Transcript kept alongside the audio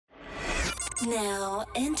Now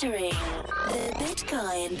entering the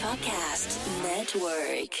Bitcoin Podcast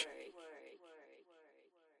Network.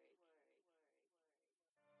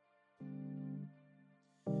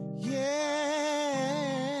 Yeah.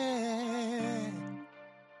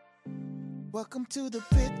 Welcome to the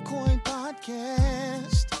Bitcoin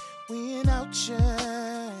Podcast. We in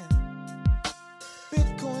outshine.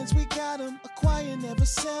 Bitcoins, we got them. Acquire, never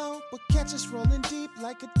sell. But catch us rolling deep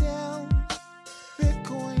like Adele.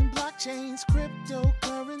 Bitcoin, blockchains,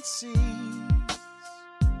 cryptocurrencies.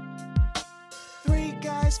 Three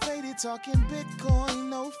guys faded talking Bitcoin,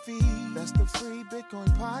 no fee. That's the free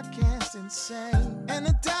Bitcoin podcast, insane. And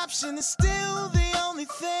adoption is still the only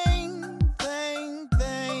thing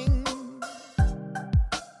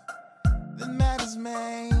that matters,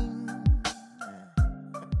 man.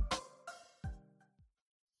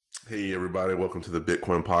 Hey everybody, welcome to the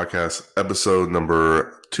Bitcoin Podcast, episode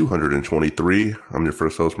number 223. I'm your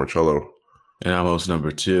first host, Marcello. And I'm host number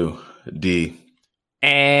 2, D.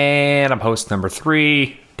 And I'm host number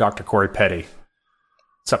 3, Dr. Corey Petty.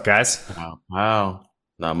 What's up, guys? Wow.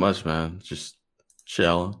 Not much, man. Just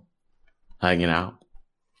chilling, hanging out,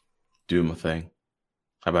 doing my thing.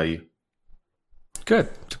 How about you? Good.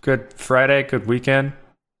 It's a good Friday, good weekend.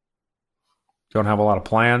 Don't have a lot of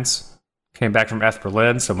plans. Came back from ETH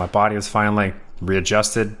Berlin, so my body is finally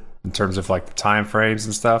readjusted in terms of like the time frames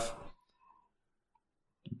and stuff.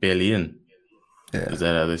 Berlin. Yeah. Is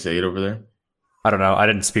that how they say it over there? I don't know. I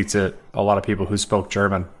didn't speak to a lot of people who spoke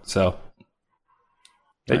German, so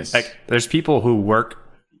Nice. there's people who work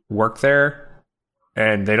there,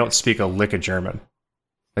 and they don't speak a lick of German.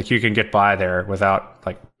 Like you can get by there without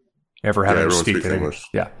like ever having to everyone speak speaks English.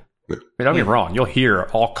 Yeah. I mean, don't get me wrong. You'll hear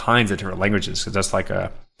all kinds of different languages because that's like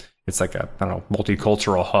it's like a I don't know,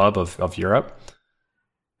 multicultural hub of Europe.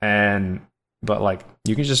 But like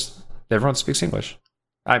you can just everyone speaks English.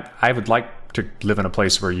 I would like to live in a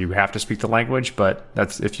place where you have to speak the language, but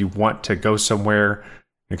that's if you want to go somewhere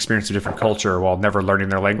and experience a different culture while never learning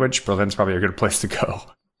their language, Berlin's probably a good place to go.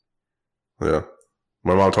 Yeah.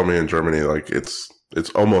 My mom told me in Germany, like it's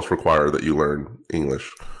almost required that you learn English.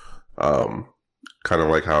 Kind of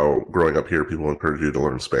like how growing up here, people encourage you to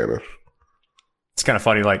learn Spanish. It's kind of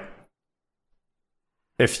funny, like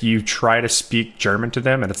if you try to speak German to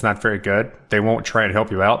them and it's not very good, they won't try and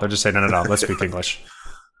help you out. They'll just say, no, let's speak English.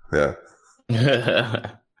 Yeah.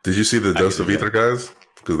 Did you see the Dose of Ether guys?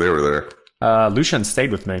 Because they were there. Lucian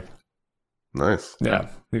stayed with me. Nice. Yeah.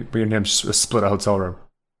 We and him split a hotel room.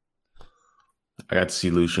 I got to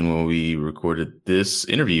see Lucian when we recorded this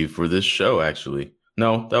interview for this show, actually.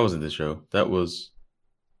 No, that wasn't this show. That was...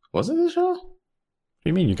 Wasn't this show? What do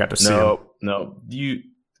you mean you got to see him? No.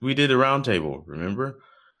 We did a roundtable, remember?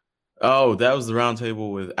 Oh, that was the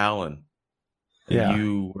roundtable with Alan. And Yeah.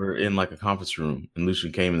 you were in like a conference room, and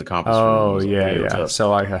Lucian came in the conference room. Oh, and was like, yeah, "Hey, what's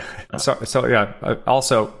yeah. up?" So yeah.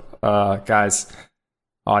 Also, guys,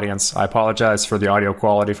 audience, I apologize for the audio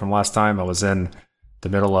quality from last time. I was in the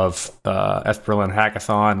middle of ETH Berlin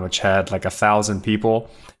Hackathon, which had like 1,000 people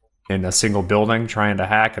in a single building trying to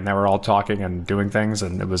hack, and they were all talking and doing things,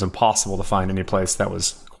 and it was impossible to find any place that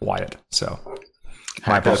was quiet. So,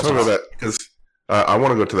 my I just remember apologies. that because I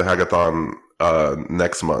want to go to the hackathon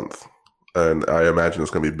next month, and I imagine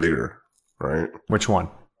it's going to be bigger, right? Which one?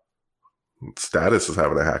 Status is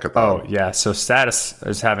having a hackathon. Oh, yeah. So Status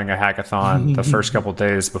is having a hackathon the first couple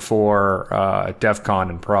days before DevCon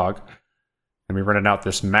in Prague. And we rented out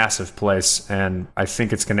this massive place, and I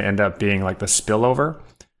think it's going to end up being like the spillover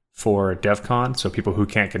for DevCon. So people who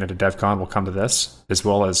can't get into DevCon will come to this, as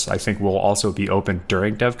well as I think we'll also be open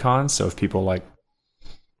during DevCon. So if people like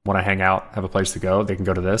want to hang out, have a place to go, they can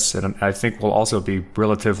go to this. And I think we'll also be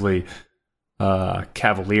relatively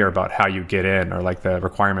cavalier about how you get in or like the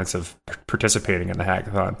requirements of participating in the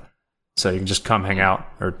hackathon. So you can just come hang out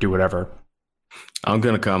or do whatever. I'm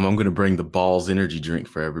going to come. I'm going to bring the Balls energy drink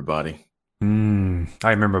for everybody. I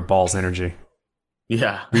remember Balls Energy.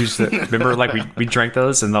 Yeah. We used to remember like we drank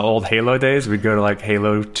those in the old Halo days. We'd go to like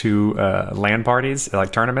Halo 2 LAN parties,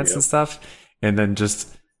 like tournaments and stuff, and then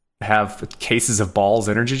just have cases of Balls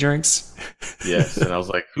energy drinks. Yes. And I was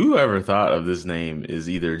like, whoever thought of this name is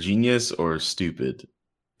either genius or stupid,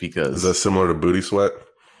 because Is that similar to Booty Sweat?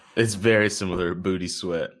 it's very similar to Booty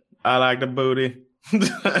Sweat. I like the booty.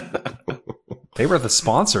 They were the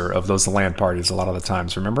sponsor of those LAN parties a lot of the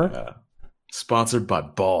times, remember? Sponsored by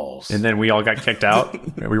Balls. And then we all got kicked out.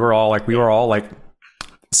 We were all like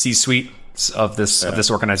C-suite of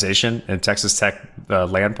this organization in Texas Tech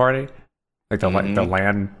LAN party, like the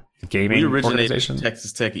LAN gaming we originated organization.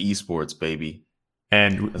 Texas Tech esports, baby.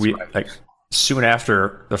 And That's we right. like soon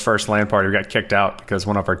after the first LAN party, we got kicked out because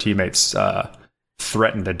one of our teammates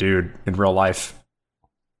threatened a dude in real life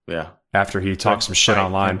Yeah. after he talked some shit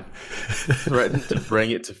online. Threatened to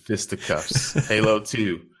bring it to fisticuffs. Halo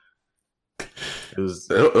 2.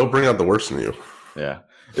 It'll bring out the worst in you. Yeah.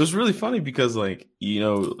 It was really funny because, like,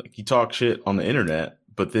 you talk shit on the internet,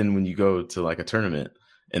 but then when you go to like a tournament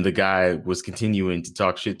and the guy was continuing to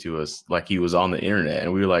talk shit to us like he was on the internet,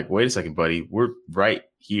 and we were like, wait a second, buddy, we're right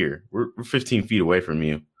here. We're 15 feet away from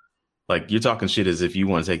you. Like, you're talking shit as if you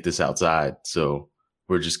want to take this outside. So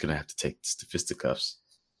we're just going to have to take this to fisticuffs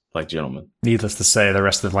like gentlemen. Needless to say, the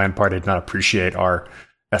rest of the LAN party did not appreciate our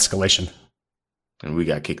escalation. And we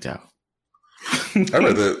got kicked out. I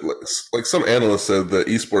read that like some analyst said that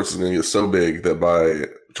esports is going to get so big that by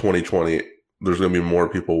 2020 there's going to be more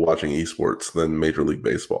people watching esports than Major League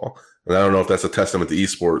Baseball. And I don't know if that's a testament to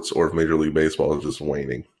esports or if Major League Baseball is just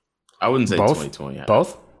waning. I wouldn't say Both? 2020.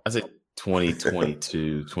 Both? I'd say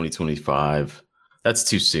 2022, 2025. That's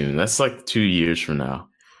too soon. That's like 2 years from now.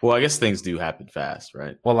 Well, I guess things do happen fast,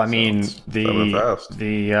 right? Well, I mean, coming fast.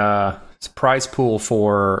 the prize pool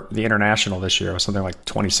for the international this year was something like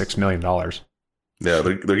 $26 million. Yeah,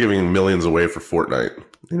 they're giving millions away for Fortnite.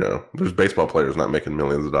 There's baseball players not making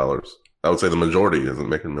millions of dollars. I would say the majority isn't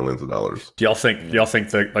making millions of dollars. Do y'all think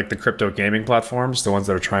that like the crypto gaming platforms, the ones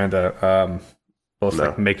that are trying to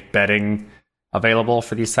like make betting available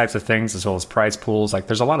for these types of things as well as prize pools, like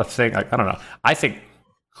there's a lot of things. I don't know. I think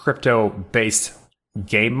crypto based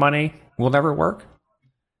game money will never work.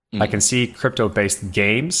 I can see crypto based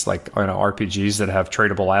games like RPGs that have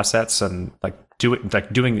tradable assets and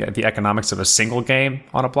doing the economics of a single game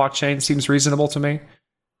on a blockchain seems reasonable to me.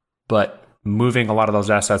 But moving a lot of those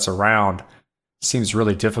assets around seems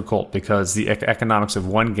really difficult because the economics of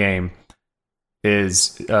one game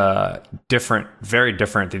is different, very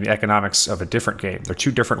different than the economics of a different game. They're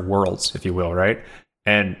two different worlds, if you will, right?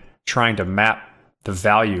 And trying to map the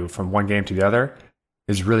value from one game to the other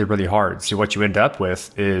is really, really hard. So what you end up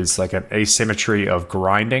with is like an asymmetry of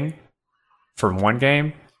grinding from one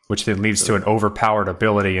game, which then leads to an overpowered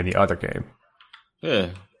ability in the other game. Yeah,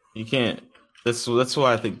 you can't. That's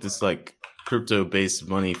why I think this like crypto-based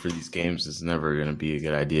money for these games is never going to be a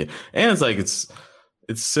good idea. And it's like it's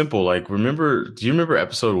simple. Like, do you remember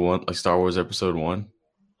episode 1, like Star Wars episode 1?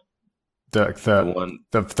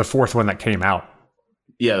 The fourth one that came out.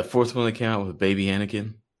 Yeah, the fourth one that came out with baby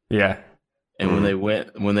Anakin. Yeah. And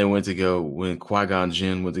when Qui-Gon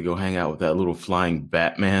Jinn went to go hang out with that little flying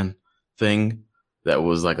Batman thing that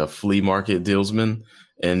was like a flea market dealsman,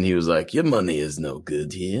 and he was like, "Your money is no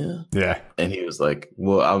good here." Yeah. And he was like,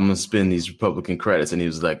 "Well, I'm gonna spend these Republican credits," and he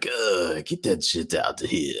was like, "Get that shit out of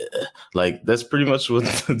here." Like, that's pretty much what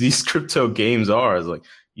these crypto games are. Is like,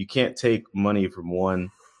 you can't take money from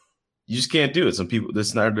one. You just can't do it. Some people, they're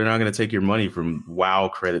not going to take your money from WoW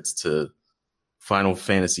credits to Final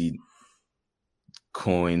Fantasy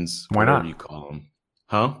coins. Why not? Whatever you call them.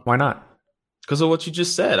 Huh? Why not? Because of what you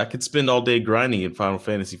just said. I could spend all day grinding in Final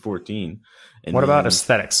Fantasy 14. What about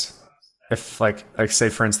aesthetics? If like say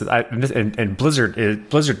for instance, and Blizzard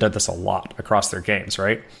did this a lot across their games,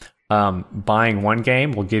 right? Buying one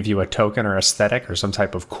game will give you a token or aesthetic or some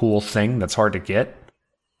type of cool thing that's hard to get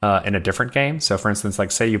in a different game. So for instance,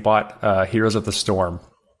 like say you bought Heroes of the Storm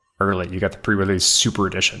early, you got the pre-release super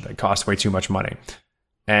edition that cost way too much money.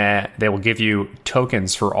 And they will give you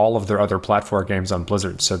tokens for all of their other platform games on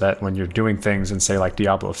Blizzard, so that when you're doing things in say like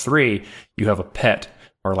Diablo 3, you have a pet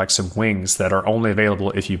or like some wings that are only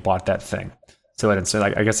available if you bought that thing. So that it's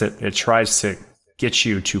like, I guess it tries to get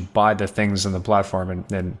you to buy the things in the platform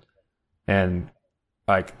and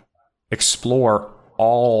like explore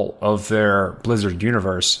all of their Blizzard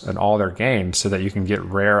universe and all their games so that you can get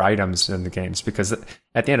rare items in the games. Because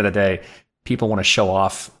at the end of the day, people want to show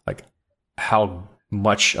off like how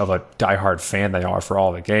much of a diehard fan they are for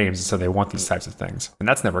all the games, and so they want these types of things, and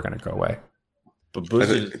that's never going to go away. But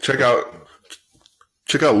Blizzard, check out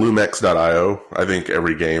Lumex.io. I think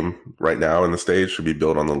every game right now in the stage should be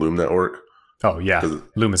built on the Loom network. Oh yeah,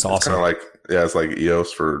 Loom is awesome. It's like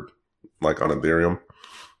EOS for like on Ethereum.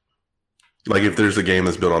 Like if there's a game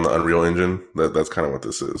that's built on the Unreal Engine, that's kind of what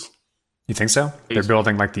this is. You think so? They're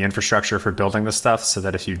building like the infrastructure for building this stuff, so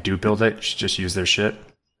that if you do build it, you should just use their shit.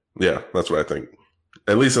 Yeah, that's what I think.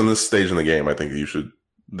 At least in this stage in the game, I think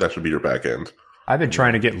that should be your back end. I've been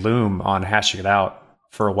trying to get Loom on hashing it out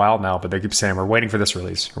for a while now, but they keep saying, we're waiting for this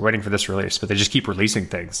release. We're waiting for this release. But they just keep releasing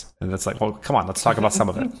things. And it's like, well, come on, let's talk about some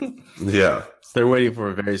of it. Yeah. They're waiting for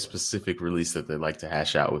a very specific release that they'd like to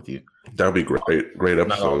hash out with you. That would be great. Great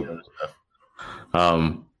episode.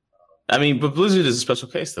 I mean, but Blizzard is a special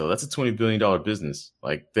case, though. That's a $20 billion business.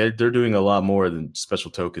 Like, they're doing a lot more than special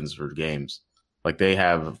tokens for games. Like, they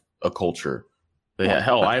have a culture But yeah,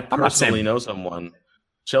 hell, I I'm not saying- personally know someone.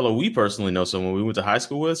 Cello, we personally know someone we went to high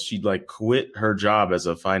school with. She like quit her job as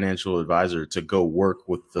a financial advisor to go work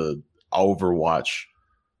with the Overwatch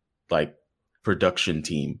like production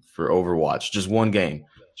team for Overwatch. Just one game.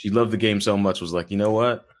 She loved the game so much, was like, you know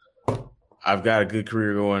what? I've got a good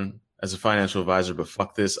career going as a financial advisor, but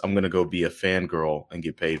fuck this. I'm going to go be a fangirl and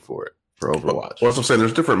get paid for it for Overwatch. Well, I'm saying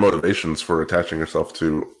there's different motivations for attaching yourself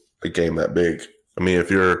to a game that big. I mean,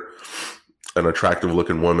 if you're an attractive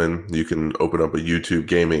looking woman, you can open up a YouTube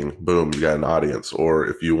gaming, boom, you got an audience. Or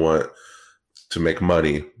if you want to make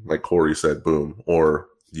money, like Corey said, boom. Or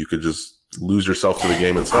you could just lose yourself to the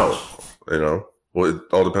game itself, you know? Well, it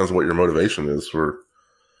all depends on what your motivation is for,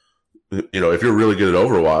 you know, if you're really good at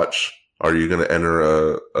Overwatch, are you going to enter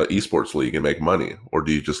a esports league and make money? Or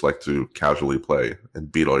do you just like to casually play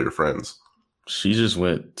and beat all your friends? She just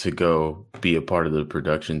went to go be a part of the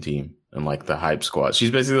production team and like the hype squad.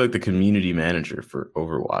 She's basically like the community manager for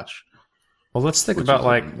Overwatch. Well, let's think about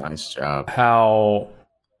like nice job. How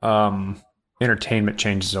entertainment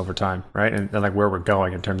changes over time, right? And like where we're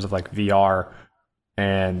going in terms of like VR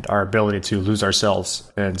and our ability to lose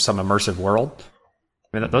ourselves in some immersive world.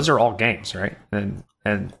 I mean, those are all games, right?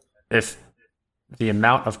 And if the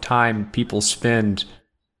amount of time people spend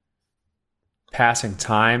passing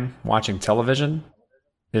time watching television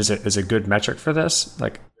is a good metric for this,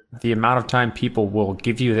 like the amount of time people will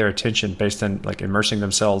give you their attention based on like immersing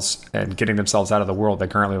themselves and getting themselves out of the world they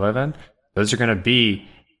currently live in, those are going to be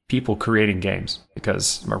people creating games,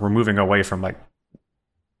 because we're moving away from like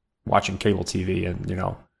watching cable TV and, you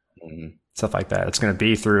know, stuff like that. It's going to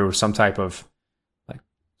be through some type of like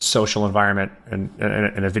social environment and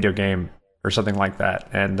in a video game or something like that.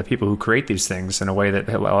 And the people who create these things in a way that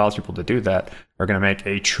allows people to do that are going to make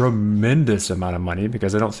a tremendous amount of money,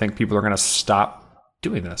 because I don't think people are going to stop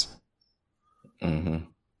doing this. Mm-hmm.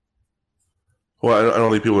 Well, I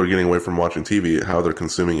don't think people are getting away from watching TV. How they're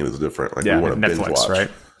consuming it is different. Like, yeah, we want to binge watch, right?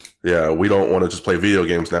 Yeah, we don't want to just play video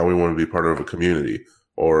games now. We want to be part of a community.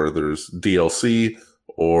 Or there's DLC,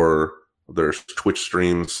 or there's Twitch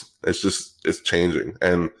streams. It's changing.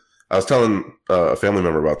 And I was telling a family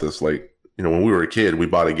member about this. Like, you know, when we were a kid, we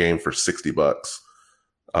bought a game for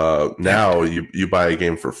 $60. Now you buy a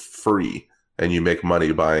game for free, and you make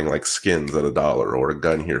money buying like skins at $1 or a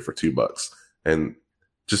gun here for $2. And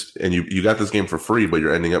you got this game for free, but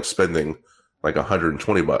you're ending up spending like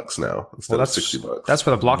 $120 now instead of $60. That's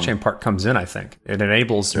where the blockchain part comes in, I think. It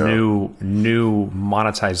enables new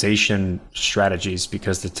monetization strategies,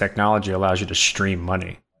 because the technology allows you to stream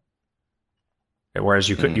money. Whereas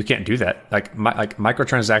you can't do that. Like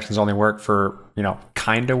microtransactions only work for, you know,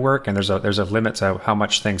 kind of work, and there's a limit to how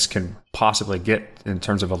much things can possibly get in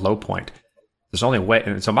terms of a low point. There's only a way,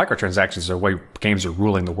 and so microtransactions are the way games are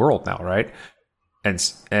ruling the world now, right?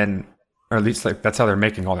 And or at least like that's how they're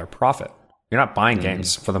making all their profit. You're not buying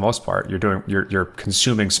games for the most part. You're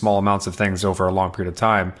consuming small amounts of things over a long period of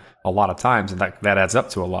time, a lot of times, and that adds up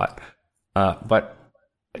to a lot. But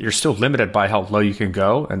you're still limited by how low you can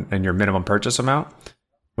go and your minimum purchase amount.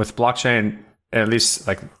 With blockchain, at least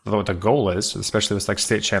like what the goal is, especially with like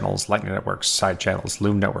state channels, Lightning networks, side channels,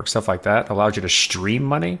 Loom network, stuff like that, allows you to stream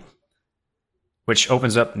money, which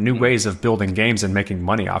opens up new ways of building games and making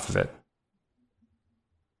money off of it.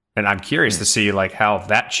 And I'm curious to see like how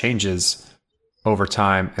that changes over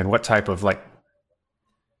time and what type of like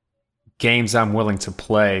games I'm willing to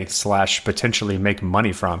play / potentially make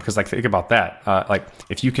money from. Because like think about that. Like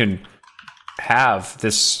if you can have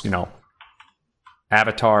this, you know,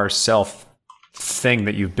 avatar self thing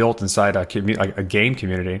that you've built inside a game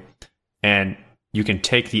community, and you can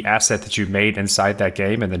take the asset that you've made inside that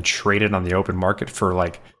game and then trade it on the open market for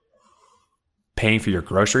like paying for your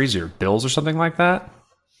groceries, your bills or something like that.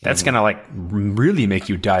 That's going to like really make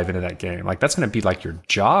you dive into that game. Like that's going to be like your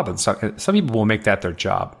job. And some people will make that their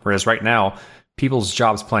job. Whereas right now, people's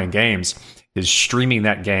jobs playing games is streaming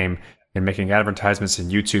that game and making advertisements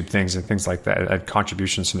and YouTube things and things like that, and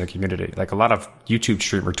contributions from the community. Like a lot of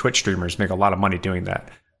YouTube Twitch streamers make a lot of money doing that,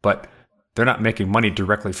 but they're not making money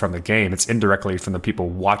directly from the game. It's indirectly from the people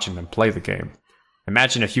watching them play the game.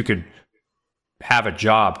 Imagine if you could have a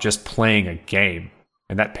job just playing a game,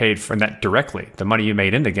 and that paid for that directly. The money you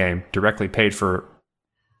made in the game directly paid for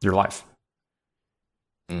your life.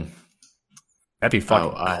 That'd be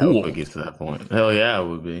fucking I cool. hope it gets to that point. Hell yeah, it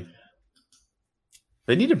would be.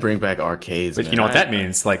 They need to bring back arcades. But man. you know what that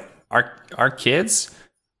means? Like our kids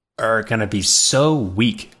are gonna be so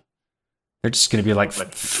weak. They're just gonna be like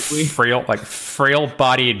frail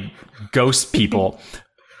bodied ghost people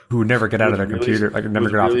who never get out of their computer, like never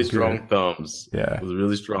get off the computer. Strong thumbs. Yeah. With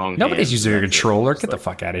really strong Nobody's hands. using a controller. Get the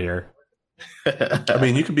fuck out of here. I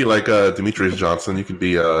mean, you could be like Demetrius Johnson. You could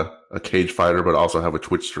be a cage fighter, but also have a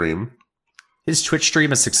Twitch stream. His Twitch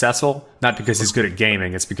stream is successful, not because he's good at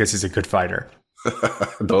gaming. It's because he's a good fighter.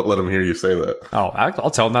 Don't let him hear you say that. Oh,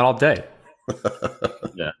 I'll tell him that all day.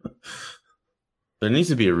 Yeah. There needs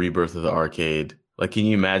to be a rebirth of the arcade. Like, can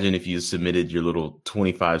you imagine if you submitted your little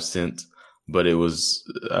 25 cent, but it was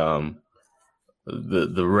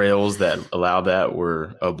the rails that allow that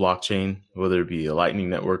were a blockchain, whether it be a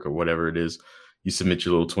Lightning Network or whatever it is. You submit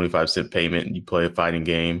your little 25-cent payment and you play a fighting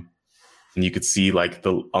game. And you could see, like,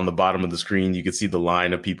 on the bottom of the screen, you could see the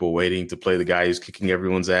line of people waiting to play the guy who's kicking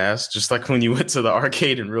everyone's ass. Just like when you went to the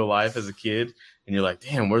arcade in real life as a kid, and you're like,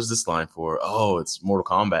 damn, where's this line for? Oh, it's Mortal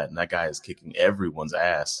Kombat, and that guy is kicking everyone's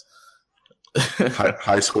ass.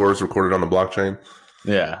 high scores recorded on the blockchain.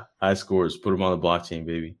 Yeah, high scores. Put them on the blockchain,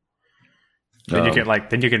 baby. Then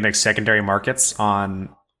you can make secondary markets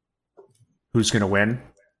on who's going to win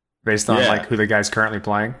based on like who the guy's currently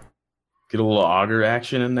playing. Get a little auger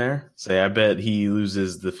action in there. Say, I bet he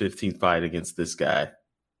loses the 15th fight against this guy.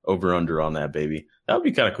 Over under on that, baby. That would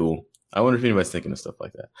be kind of cool. I wonder if anybody's thinking of stuff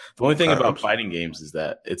like that. The only thing about fighting games is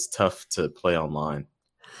that it's tough to play online.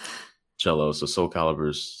 Cello, so Soul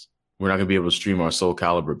Calibur's, we're not going to be able to stream our Soul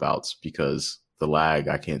Calibur bouts because the lag,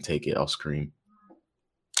 I can't take it. I'll scream.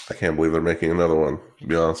 I can't believe they're making another one, to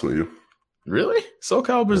be honest with you. Really? Soul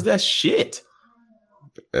Calibur's that shit.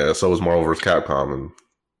 Yeah, so is Marvel vs. Capcom, and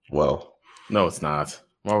well. No, it's not.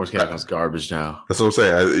 Marvel vs. Capcom's garbage now. That's what I'm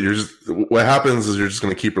saying. What happens is you're just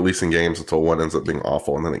going to keep releasing games until one ends up being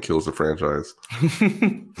awful, and then it kills the franchise.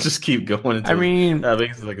 Just keep going. Until, I mean, I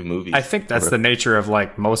think it's like a movie. I think that's the nature of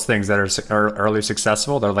like most things that are early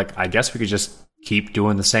successful. They're like, I guess we could just keep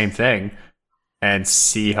doing the same thing and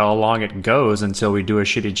see how long it goes until we do a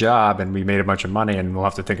shitty job and we made a bunch of money and we'll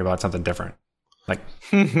have to think about something different. Like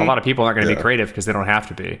a lot of people aren't going to be creative because they don't have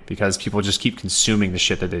to be, because people just keep consuming the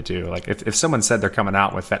shit that they do. Like if someone said they're coming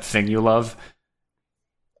out with that thing you love,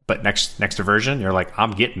 but next version, you're like,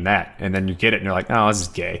 I'm getting that. And then you get it and you're like, oh, this is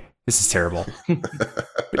gay. This is terrible.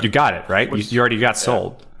 But you got it, right? You already got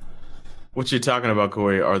sold. What you're talking about,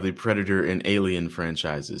 Corey, are the Predator and Alien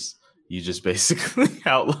franchises. You just basically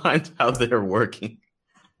outlined how they're working.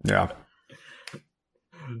 Yeah.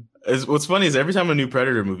 What's funny is every time a new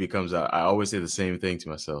Predator movie comes out, I always say the same thing to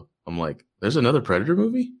myself. I'm like, there's another Predator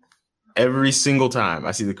movie? Every single time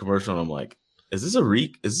I see the commercial and I'm like, is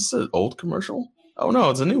this an old commercial? Oh no,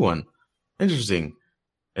 it's a new one. Interesting.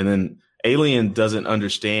 And then Alien doesn't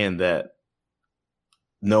understand that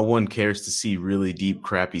no one cares to see really deep,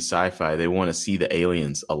 crappy sci-fi. They want to see the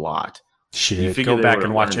aliens a lot. Shit, go back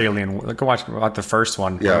and watch Alien. Go watch the first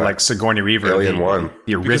one. Yeah. Like Sigourney Weaver. Alien 1.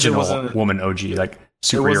 The original woman OG. Like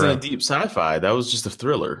superhero. It wasn't a deep sci-fi. That was just a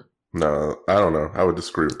thriller. No, I don't know. I would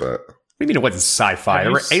disagree with that. What do you mean it wasn't sci-fi?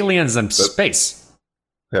 There were aliens in space.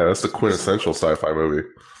 Yeah, that's the quintessential sci-fi movie.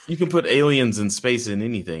 You can put aliens in space in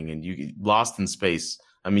anything, and you Lost in Space.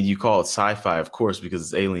 I mean, you call it sci-fi, of course, because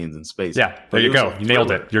it's aliens in space. Yeah, there you go. You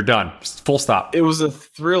nailed it. You're done. Full stop. It was a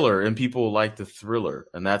thriller, and people liked the thriller,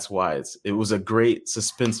 and that's why it was a great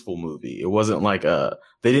suspenseful movie. It wasn't like they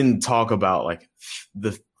didn't talk about like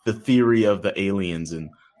the theory of the aliens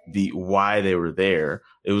and the why they were there.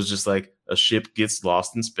 It was just like a ship gets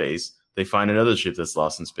lost in space. They find another ship that's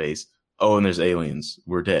lost in space. Oh, and there's aliens.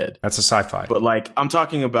 We're dead. That's a sci-fi. But like, I'm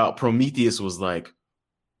talking about Prometheus was like,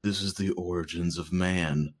 this is the origins of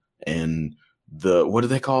man and what do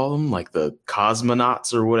they call them? Like the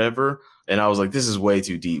cosmonauts or whatever. And I was like, this is way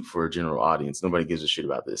too deep for a general audience. Nobody gives a shit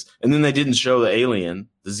about this. And then they didn't show the alien,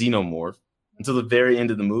 the xenomorph, until the very end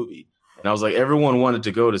of the movie. And I was like, everyone wanted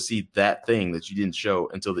to go to see that thing that you didn't show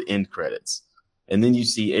until the end credits. And then you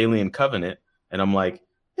see Alien Covenant. And I'm like,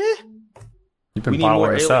 You've been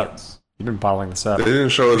bottling this up. You've been bottling this up. They didn't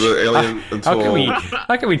show the alien until...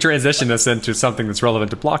 How can we transition this into something that's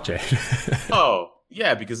relevant to blockchain? Oh,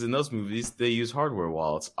 yeah, because in those movies, they use hardware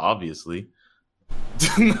wallets, obviously.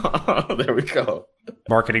 There we go.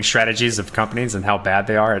 Marketing strategies of companies and how bad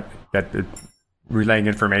they are at relaying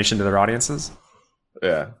information to their audiences.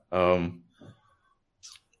 Yeah.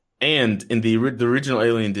 And in the original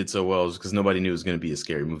Alien did so well because nobody knew it was going to be a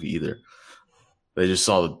scary movie either. They just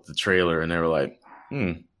saw the trailer and they were like,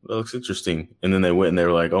 that looks interesting. And then they went and they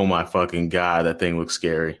were like, oh my fucking God, that thing looks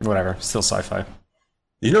scary. Whatever. Still sci-fi.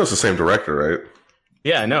 You know it's the same director, right?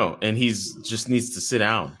 Yeah, I know. And he's just needs to sit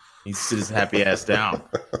down. He needs to sit his happy ass down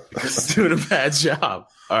because he's doing a bad job.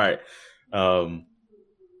 All right.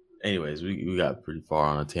 Anyways, we got pretty far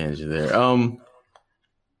on a tangent there.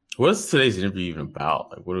 What is today's interview even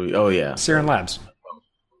about? Like, what do we? Oh yeah, Siren Labs.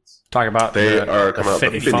 Talk about they are coming out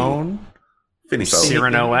Finny phone,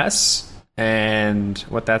 Siren OS, and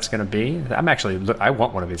what that's going to be. I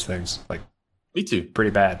want one of these things, like Me too.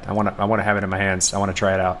 pretty bad. I want to have it in my hands. I want to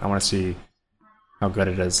try it out. I want to see how good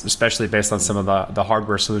it is, especially based on some of the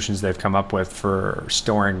hardware solutions they've come up with for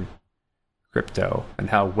storing crypto and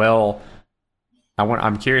how well.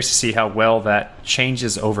 I'm curious to see how well that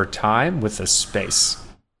changes over time with the space.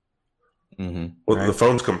 Well, right? the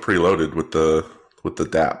phones come preloaded with the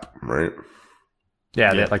DApp, right?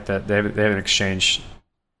 Yeah, Yeah. They have an exchange,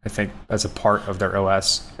 I think, as a part of their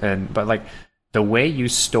OS, but like the way you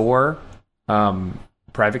store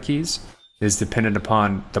private keys is dependent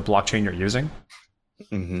upon the blockchain you're using,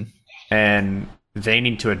 and they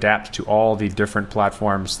need to adapt to all the different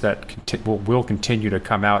platforms that will continue to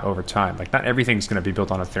come out over time. Like, not everything's going to be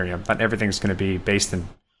built on Ethereum. Not everything's going to be based in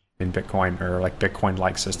Bitcoin or like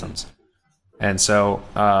Bitcoin-like systems. And so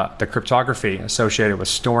the cryptography associated with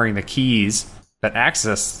storing the keys that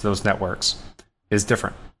access those networks is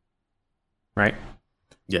different, right?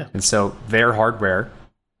 Yeah. And so their hardware,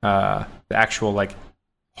 the actual like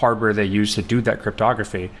hardware they use to do that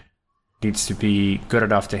cryptography, needs to be good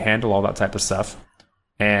enough to handle all that type of stuff.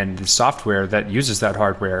 And the software that uses that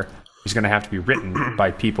hardware is going to have to be written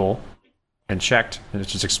by people and checked, and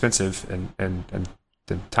it's just expensive and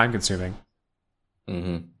time consuming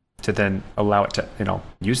to then allow it to,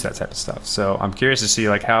 use that type of stuff. So I'm curious to see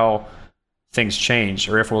like how things change,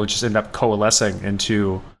 or if we'll just end up coalescing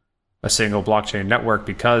into a single blockchain network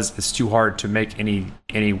because it's too hard to make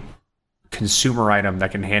any consumer item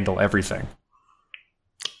that can handle everything.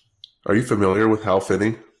 Are you familiar with Hal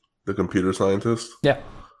Finney, the computer scientist? Yeah.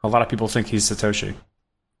 A lot of people think he's Satoshi.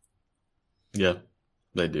 Yeah,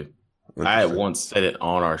 they do. I once said it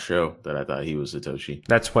on our show that I thought he was Satoshi.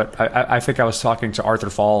 That's what I think. I was talking to Arthur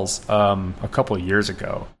Falls a couple of years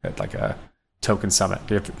ago at like a token summit,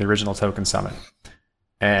 the original token summit.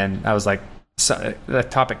 And I was like, that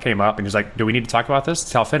topic came up and he was like, do we need to talk about this?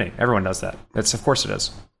 It's Hal Finney. Everyone does that. Of course it is.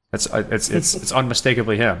 It's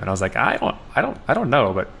unmistakably him. And I was like, I don't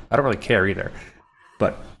know, but I don't really care either.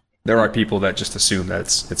 But there are people that just assume that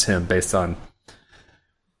it's him based on.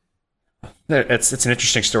 It's an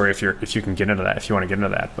interesting story if you can get into that, if you want to get into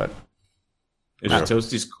that. But if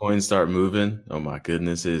Satoshi's coins start moving, oh my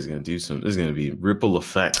goodness, it is going to do some. There's going to be ripple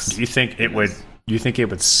effects. Do you think it would? Do you think it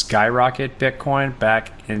would skyrocket Bitcoin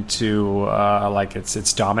back into like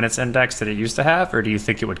its dominance index that it used to have, or do you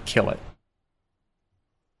think it would kill it?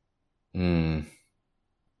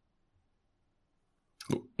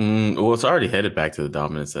 Well, it's already headed back to the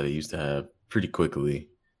dominance that it used to have pretty quickly.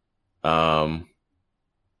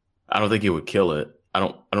 I don't think it would kill it.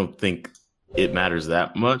 I don't think it matters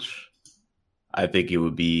that much. I think it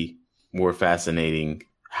would be more fascinating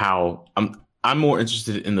how I'm more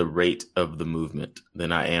interested in the rate of the movement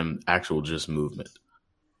than I am actual just movement.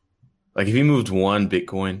 Like if you moved one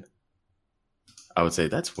Bitcoin, I would say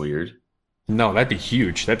that's weird. No, that'd be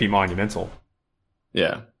huge. That'd be monumental.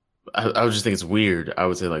 Yeah. I would just think it's weird. I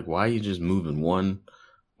would say like, why are you just moving one?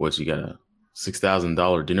 What, you got a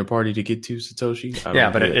 $6,000 dinner party to get to, Satoshi?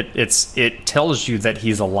 Yeah, but it tells you that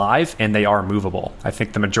he's alive and they are movable. I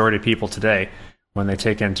think the majority of people today, when they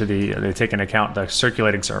take into account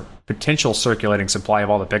the potential circulating supply of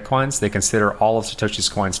all the Bitcoins, they consider all of Satoshi's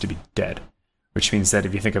coins to be dead. Which means that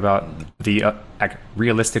if you think about the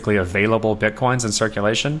realistically available Bitcoins in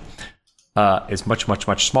circulation, is much, much,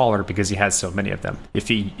 much smaller because he has so many of them. If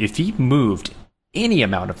he moved any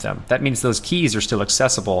amount of them, that means those keys are still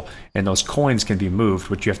accessible and those coins can be moved,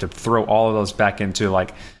 which you have to throw all of those back into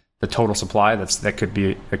like the total supply that could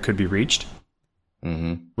be reached,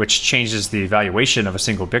 which changes the valuation of a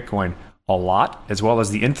single Bitcoin a lot, as well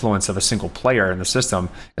as the influence of a single player in the system,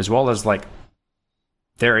 as well as like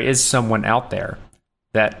there is someone out there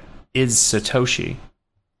that is Satoshi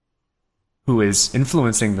who is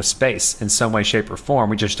influencing the space in some way, shape, or form.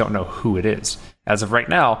 We just don't know who it is. As of right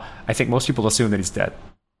now, I think most people assume that he's dead.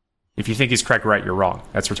 If you think he's Craig Wright, you're wrong.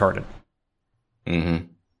 That's retarded.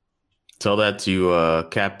 Tell that to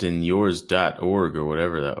CaptainYours.org or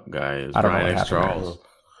whatever that guy is. I don't know Ryan what X. happened Charles.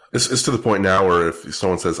 It's to the point now where if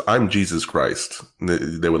someone says, I'm Jesus Christ,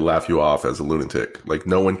 they would laugh you off as a lunatic. Like,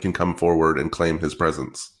 no one can come forward and claim his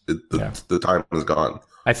presence. The time is gone.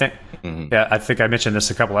 I think, I think I mentioned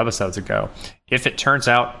this a couple episodes ago. If it turns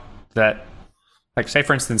out that, like, say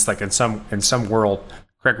for instance, like in some world,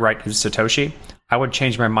 Craig Wright is Satoshi, I would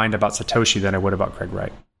change my mind about Satoshi than I would about Craig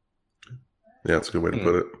Wright. Yeah, that's a good way to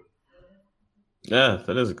put it. Yeah,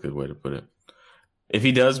 that is a good way to put it. If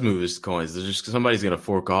he does move his coins, there's just somebody's gonna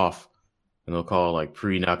fork off, and they'll call it like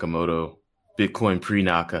pre-Nakamoto, Bitcoin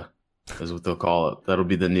pre-Naka, is what they'll call it. That'll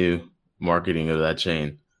be the new marketing of that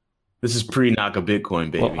chain. This is pre-Naka Bitcoin,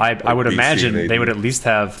 baby. Well, I would BC imagine and they AD. would at least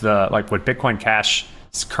have what Bitcoin Cash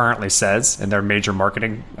currently says in their major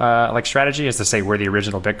marketing strategy is to say we're the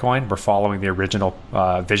original Bitcoin. We're following the original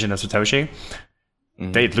vision of Satoshi.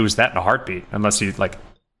 Mm-hmm. They'd lose that in a heartbeat unless you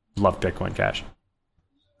love Bitcoin Cash.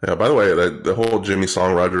 Yeah, by the way, the whole Jimmy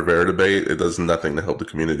Song Roger Ver debate, it does nothing to help the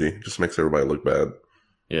community. It just makes everybody look bad.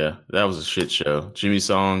 Yeah, that was a shit show. Jimmy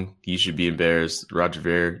Song, you should be embarrassed. Roger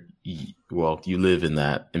Ver, you live in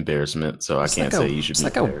that embarrassment, so I can't say you should be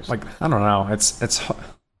embarrassed. I don't know. It's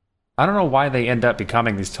I don't know why they end up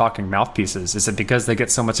becoming these talking mouthpieces. Is it because they get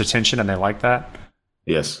so much attention and they like that?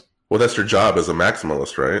 Yes. Well, that's your job as a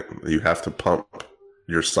maximalist, right? You have to pump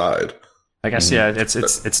your side. I guess yeah.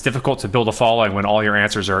 It's difficult to build a following when all your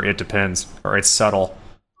answers are "it depends" or "it's subtle."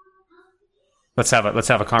 Let's have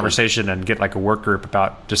a conversation and get a work group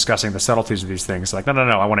about discussing the subtleties of these things. No,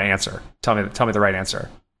 I want to answer. Tell me the right answer.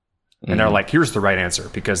 And they're like, here's the right answer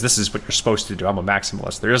because this is what you're supposed to do. I'm a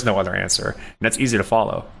maximalist. There is no other answer, and that's easy to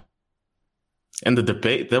follow. And the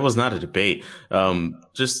debate, that was not a debate.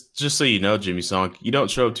 Just so you know, Jimmy Song, you don't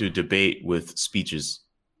show up to a debate with speeches.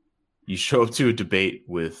 You show up to a debate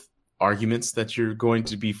with arguments that you're going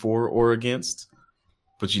to be for or against,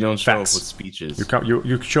 but you don't show Facts. up with speeches. You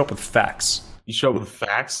show up with facts. You show up with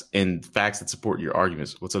facts and facts that support your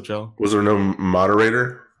arguments. What's up, Joe? Was there no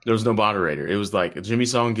moderator? There was no moderator. It was like Jimmy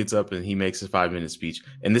Song gets up and he makes a 5-minute speech.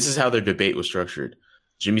 And this is how their debate was structured.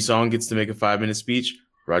 Jimmy Song gets to make a 5-minute speech.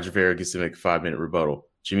 Roger Ver gets to make a 5-minute rebuttal.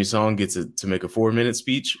 Jimmy Song gets to make a 4-minute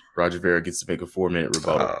speech. Roger Ver gets to make a 4-minute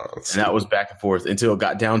rebuttal. And that was back and forth until it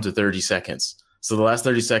got down to 30 seconds. So the last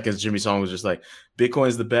 30 seconds, Jimmy Song was just like,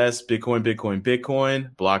 Bitcoin's the best. Bitcoin.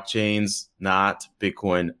 Blockchains, not.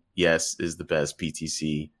 Bitcoin, yes, is the best.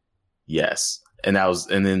 BTC, yes. And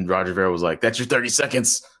then Roger Ver was like, that's your 30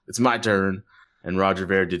 seconds. It's my turn. And Roger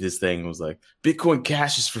Ver did his thing and was like, Bitcoin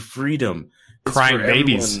Cash is for freedom. It's Crying for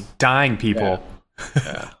babies, everyone. dying people.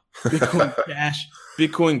 Yeah.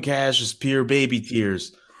 Bitcoin Cash is pure baby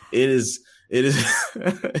tears. It's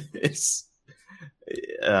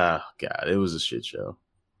God, it was a shit show.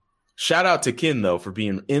 Shout out to Ken though for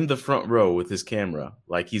being in the front row with his camera,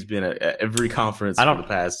 like he's been at every conference for the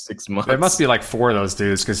past 6 months. There must be 4 of those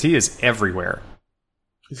dudes because he is everywhere.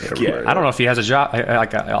 Everywhere. I don't know if he has a job,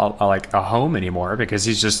 a home anymore, because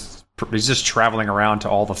he's just traveling around to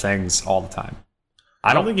all the things all the time.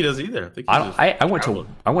 I don't think he does either. I went to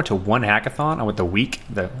one hackathon. I went the week,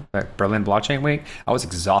 the Berlin Blockchain Week. I was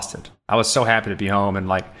exhausted. I was so happy to be home and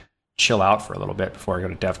chill out for a little bit before I go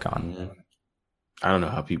to DEF CON. Mm-hmm. I don't know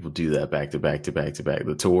how people do that back to back to back to back.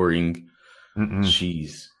 The touring.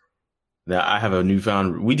 Jeez. Now I have a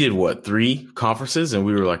newfound. We did 3 conferences and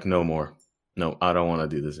we were like, no more. No, I don't want to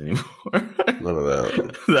do this anymore. None of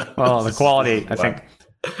that. Well, the quality, I think.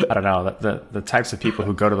 I don't know. The types of people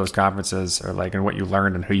who go to those conferences or and what you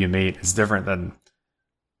learn and who you meet is different than.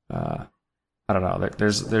 I don't know.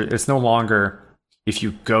 It's no longer if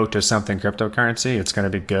you go to something cryptocurrency, it's going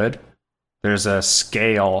to be good. There's a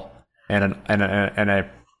scale and a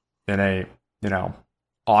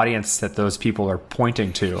audience that those people are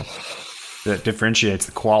pointing to that differentiates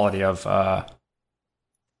the quality of the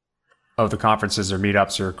conferences or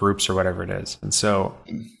meetups or groups or whatever it is. And so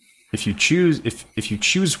if you choose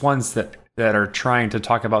ones that are trying to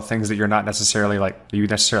talk about things that you're not necessarily you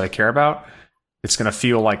necessarily care about, it's going to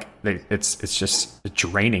feel like it's just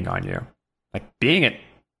draining on you. Being at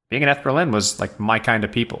ETH Berlin was my kind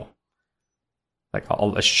of people. A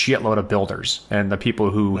shitload of builders, and the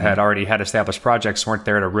people who had already had established projects weren't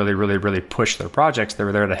there to really, really, really push their projects. They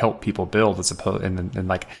were there to help people build as opposed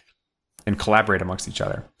and collaborate amongst each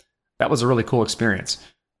other. That was a really cool experience.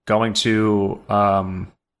 Going to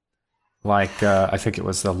I think it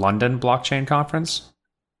was the London blockchain conference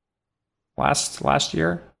last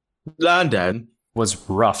year. London was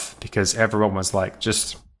rough because everyone was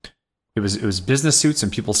it was business suits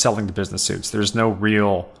and people selling the business suits. There's no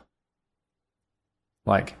real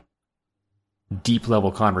deep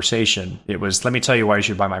level conversation. It was, let me tell you why you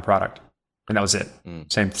should buy my product, and that was it.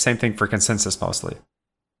 Same thing for consensus mostly.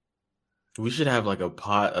 We should have a crypto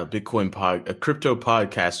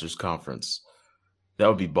podcasters conference. That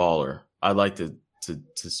would be baller. I'd like to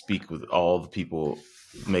speak with all the people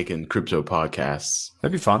making crypto podcasts.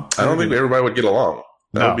 That'd be fun. I don't think everybody would get along.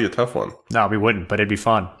 That would be a tough one. No, we wouldn't, but it'd be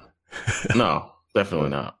fun. No, definitely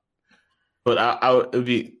not. But it would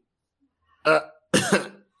be.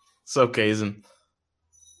 So, Kazan.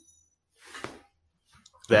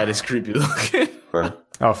 That is creepy looking.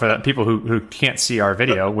 Oh, for the people who can't see our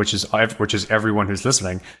video, which is everyone who's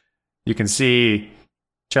listening, you can see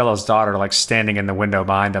Cello's daughter, like standing in the window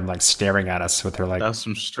behind him, like staring at us with her like. That's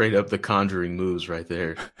some straight up The Conjuring moves right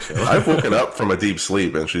there. I've woken up from a deep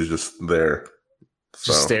sleep and she's just there.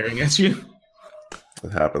 So Just staring at you.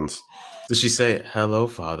 it happens. Does she say, "Hello,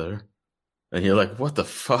 Father"? And you're like, "What the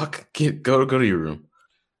fuck? Go to your room."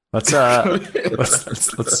 Let's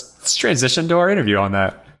transition to our interview on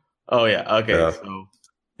that. Oh yeah, okay. Yeah. So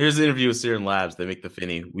here's the interview with Serum Labs. They make the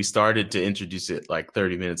Finny. We started to introduce it like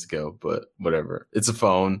 30 minutes ago, but whatever. It's a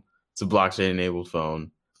phone. It's a blockchain enabled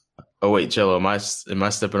phone. Oh wait, Cello, am I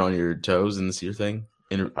stepping on your toes in this year thing?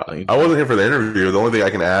 I wasn't here for the interview. The only thing I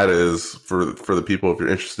can add is for the people, if you're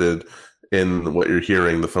interested in what you're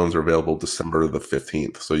hearing, the phones are available December the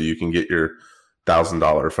 15th, so you can get your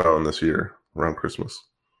 $1,000 phone this year around Christmas.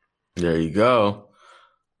 There you go.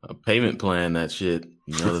 A payment plan, that shit.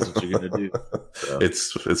 You know that's what you're gonna do. So,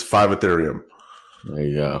 It's 5 Ethereum. there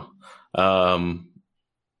you go.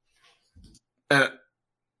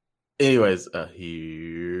 Anyways,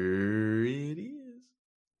 here it is.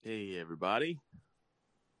 Hey everybody.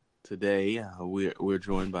 Today we're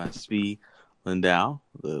joined by Zvi Landau,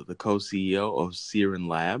 the co-CEO of Serum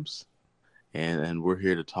Labs, and we're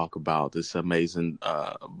here to talk about this amazing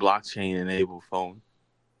blockchain-enabled phone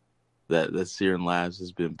that Serum Labs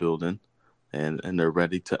has been building, and they're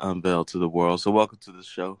ready to unveil to the world. So welcome to the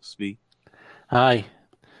show, Zvi. Hi,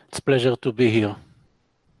 it's a pleasure to be here.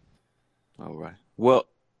 All right. Well,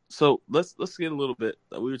 so let's get a little bit.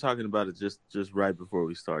 We were talking about it just right before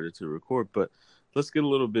we started to record, but let's get a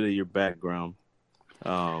little bit of your background,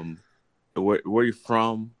 where you're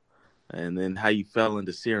from, and then how you fell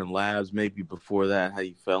into Serum Labs. Maybe before that, how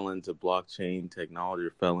you fell into blockchain technology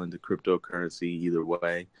or fell into cryptocurrency. Either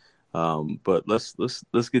way, but let's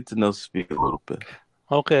get to know Zvi a little bit.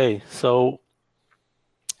 Okay, so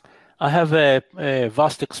I have a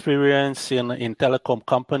vast experience in telecom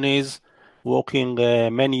companies, working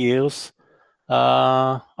many years.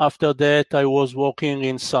 After that, I was working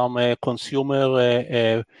in some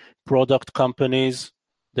consumer product companies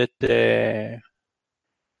that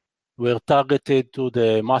were targeted to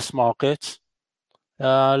the mass markets.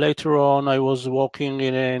 Later on, I was working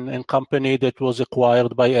in a company that was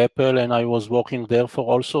acquired by Apple, and I was working there for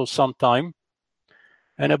also some time.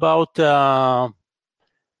 And about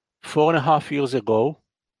 4.5 years ago,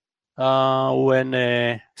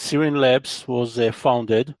 when Serum Labs was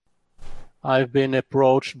founded, I've been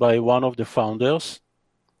approached by one of the founders,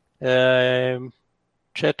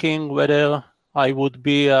 checking whether I would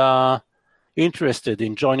be interested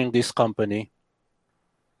in joining this company.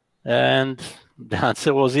 And the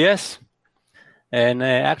answer was yes. And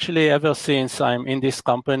actually, ever since, I'm in this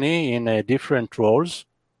company in different roles,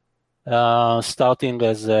 starting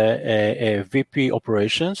as a VP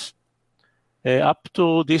operations, up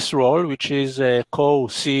to this role, which is a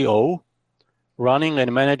co-CEO, running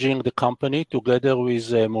and managing the company together with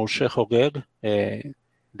Moshe Hogeg,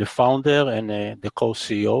 the founder and the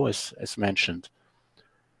co-CEO, as mentioned.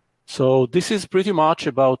 So this is pretty much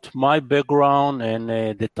about my background and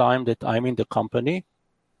the time that I'm in the company.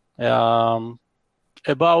 About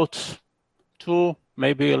 2,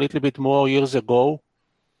 maybe a little bit more years ago,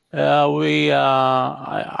 I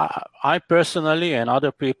personally and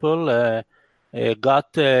other people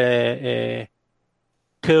got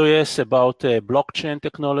curious about blockchain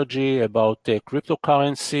technology, about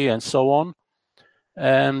cryptocurrency, and so on.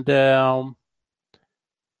 And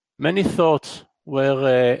many thoughts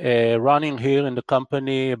were running here in the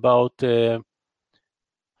company about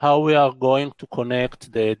how we are going to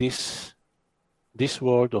connect this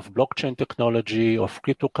world of blockchain technology, of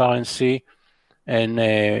cryptocurrency, and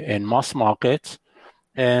mass markets.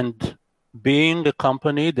 And being a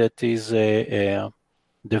company that is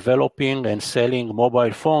developing and selling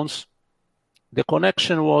mobile phones, the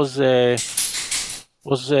connection was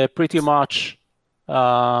pretty much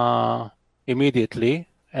immediately,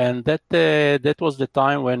 and that was the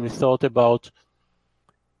time when we thought about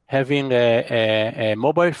having a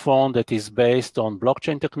mobile phone that is based on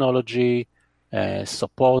blockchain technology,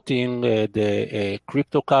 supporting the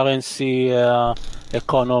cryptocurrency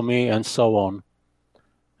economy, and so on.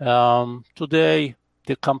 Today,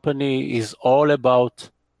 the company is all about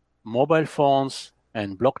mobile phones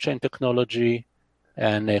and blockchain technology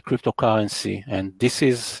and cryptocurrency, and this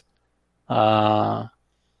is where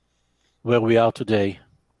we are today.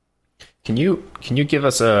 Can you give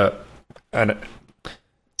us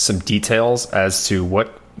some details as to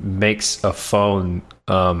what makes a phone?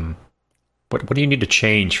 What do you need to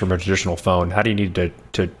change from a traditional phone? How do you need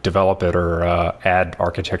to develop it or add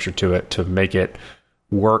architecture to it to make it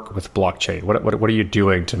work with blockchain? What are you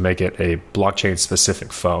doing to make it a blockchain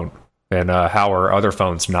specific phone? And how are other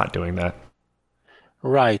phones not doing that?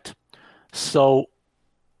 Right. So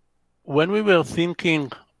when we were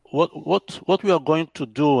thinking what we are going to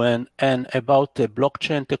do and about the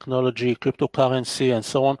blockchain technology, cryptocurrency, and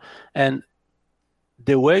so on, and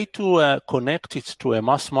the way to connect it to a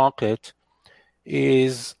mass market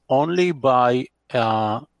is only by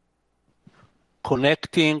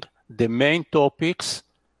connecting the main topics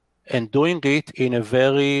and doing it in a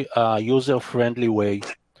very user-friendly way.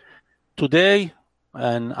 Today,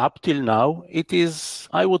 and up till now, it is,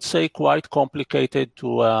 I would say, quite complicated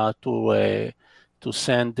to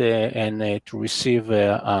send and to receive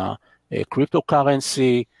a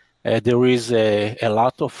cryptocurrency. There is a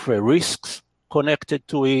lot of risks connected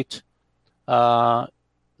to it.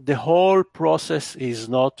 The whole process is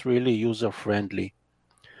not really user-friendly.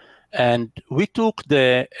 And we took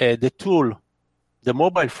the tool, the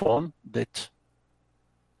mobile phone, that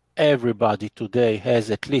everybody today has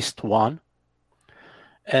at least one.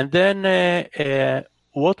 And then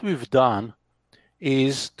what we've done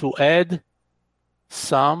is to add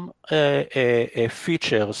some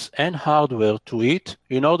features and hardware to it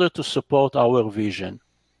in order to support our vision.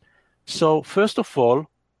 So first of all,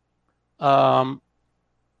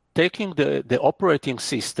 taking the operating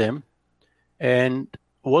system, and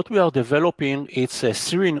what we are developing, it's a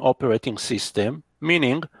Syrian operating system,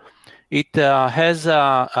 meaning it has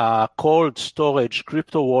a cold storage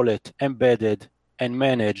crypto wallet embedded and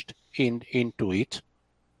managed into it.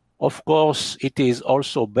 Of course, it is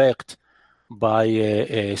also backed by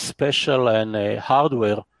a special and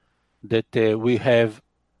hardware that we have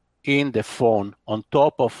in the phone, on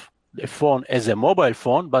top of the phone as a mobile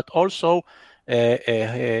phone, but also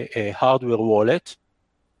a hardware wallet.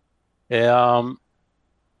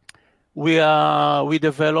 We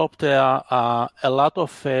developed a lot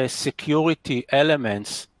of security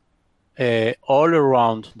elements all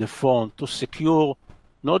around the phone to secure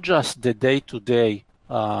not just the day-to-day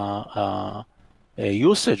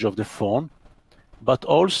usage of the phone, but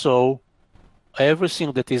also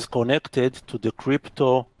everything that is connected to the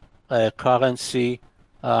crypto currency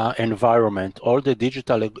environment, all the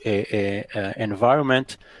digital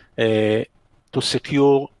environment to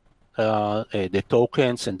secure the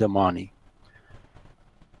tokens and the money.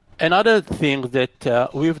 Another thing that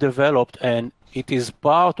we've developed, and it is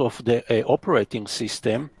part of the operating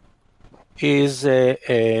system, is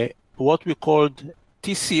what we called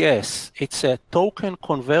TCS. It's a token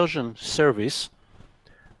conversion service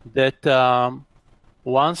that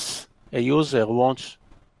once a user wants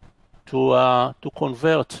to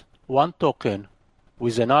convert one token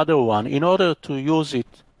with another one in order to use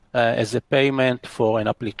it as a payment for an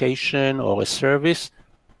application or a service,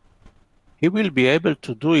 he will be able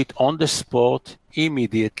to do it on the spot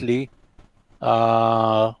immediately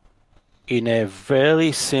in a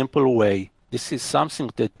very simple way. This is something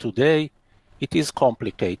that today it is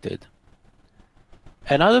complicated.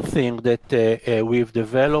 Another thing that we've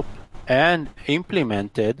developed and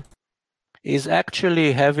implemented is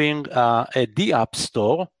actually having a D-App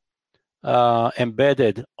store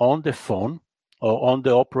embedded on the phone or on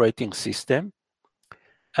the operating system,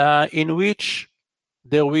 in which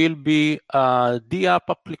there will be D-App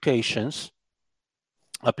applications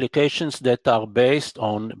that are based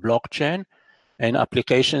on blockchain, and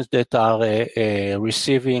applications that are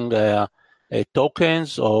receiving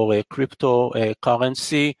tokens or a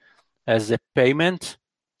cryptocurrency as a payment.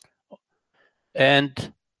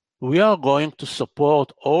 And we are going to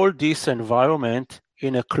support all this environment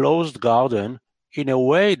in a closed garden in a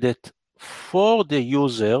way that for the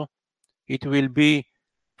user, it will be,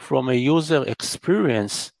 from a user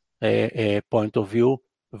experience point of view,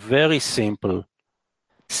 very simple.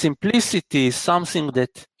 Simplicity is something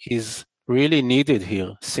that is really needed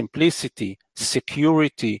here. Simplicity,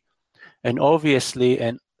 security, and obviously,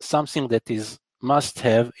 and something that is must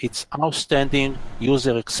have, it's outstanding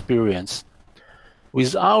user experience.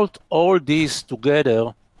 Without all these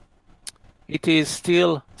together, it is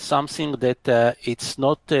still something that it's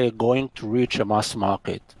not going to reach a mass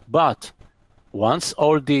market. But once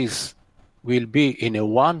all these will be in a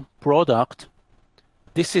one product,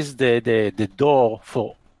 this is the door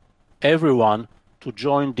for everyone to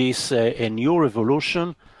join this a new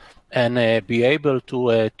revolution and be able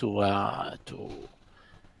to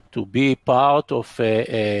be part of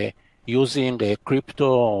using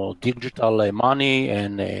crypto or digital money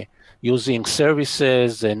and using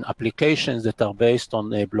services and applications that are based on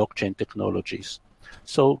blockchain technologies.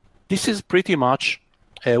 So this is pretty much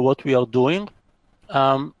what we are doing.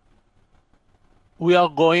 We are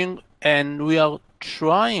going and we are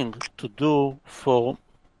trying to do, for,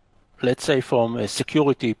 let's say, from a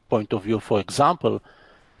security point of view, for example,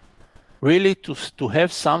 really to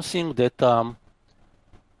have something that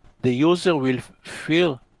the user will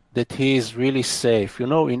feel that he is really safe.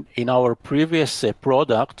 In our previous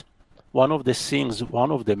product, one of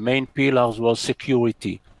the main pillars was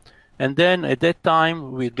security. And then at that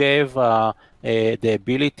time, we gave the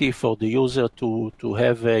ability for the user to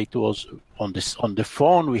have, it was on the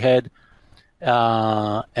phone, we had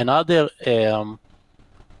another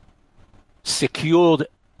secured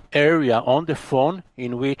area on the phone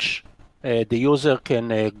in which the user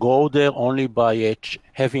can go there only by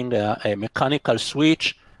having a mechanical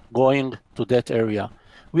switch going to that area.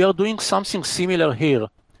 We are doing something similar here.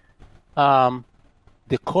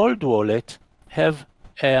 The cold wallet have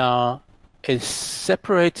a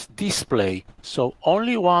separate display. So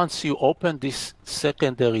only once you open this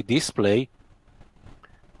secondary display,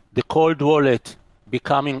 the cold wallet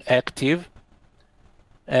becoming active,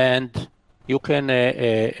 and you can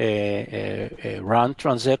run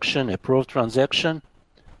transaction, approve transaction.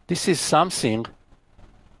 This is something,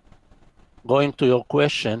 going to your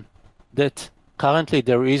question, that currently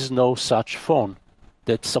there is no such phone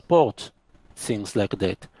that support things like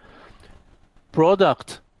that.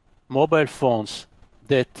 Mobile phones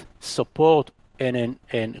that support an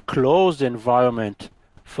closed environment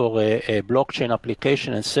for a blockchain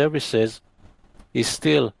application and services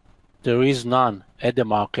there is none at the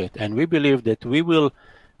market. And we believe that we will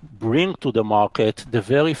bring to the market the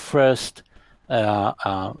very first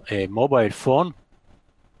mobile phone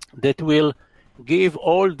that will give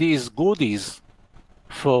all these goodies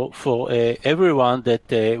for everyone that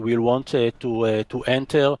will want to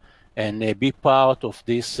enter and be part of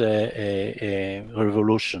this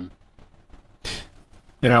revolution.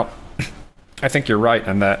 I think you're right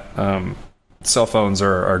in that cell phones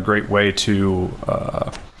are a great way to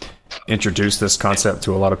introduce this concept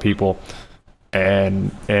to a lot of people,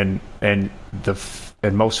 and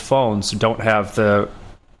most phones don't have the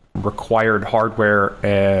required hardware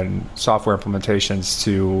and software implementations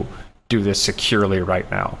to do this securely right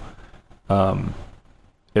now.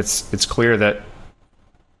 It's clear that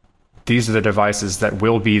these are the devices that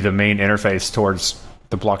will be the main interface towards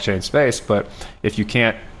the blockchain space, but if you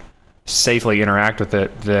can't safely interact with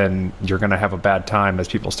it, then you're going to have a bad time as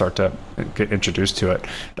people start to get introduced to it.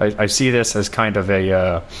 I see this as kind of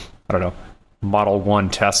a Model 1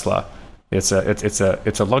 Tesla. It's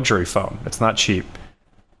a luxury phone. It's not cheap,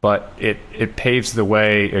 but it paves the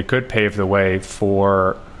way. It could pave the way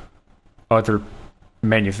for other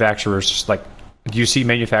manufacturers. Like, do you see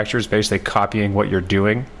manufacturers basically copying what you're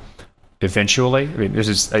doing eventually? I mean, this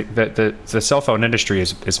is the cell phone industry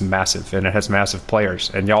is massive, and it has massive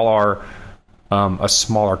players, and y'all are a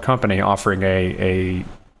smaller company offering a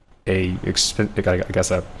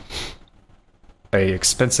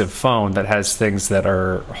expensive phone that has things that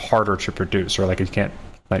are harder to produce, or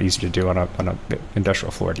not easy to do on a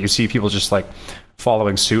industrial floor. Do you see people just like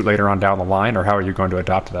following suit later on down the line, or how are you going to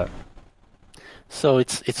adopt that? So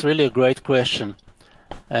it's really a great question,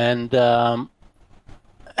 and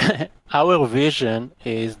our vision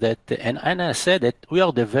is that, and I said that we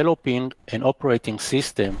are developing an operating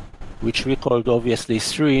system, which we called obviously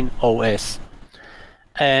Serene OS.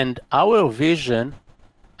 And our vision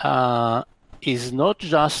is not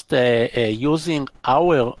just using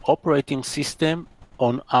our operating system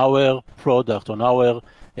on our product, on our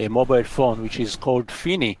mobile phone, which is called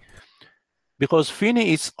Fini. Because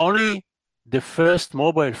Fini is only the first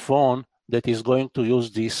mobile phone that is going to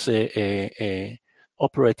use this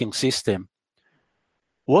operating system.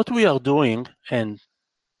 What we are doing, and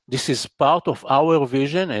this is part of our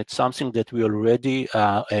vision, it's something that we already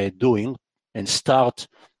doing and start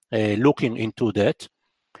looking into that.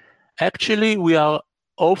 Actually, we are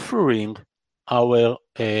offering our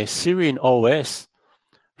Serene OS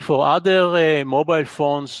for other mobile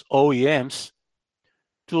phones OEMs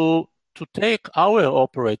to take our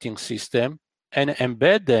operating system and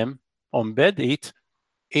embed it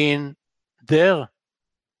in their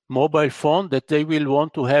mobile phone that they will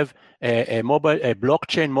want to have a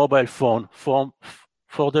blockchain mobile phone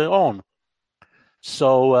for their own.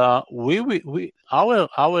 So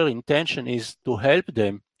our intention is to help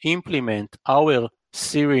them implement our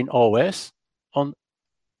Serene OS on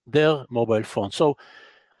their mobile phone. So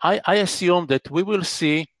I assume that we will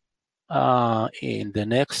see in the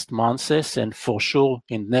next months, and for sure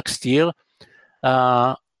in next year,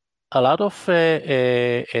 a lot of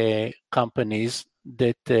companies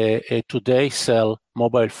that today sell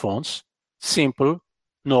mobile phones, simple,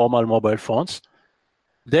 normal mobile phones,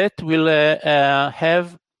 that will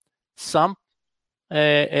have some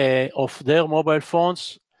of their mobile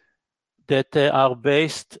phones that are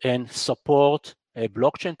based and support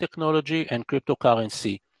blockchain technology and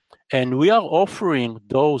cryptocurrency. And we are offering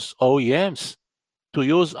those OEMs to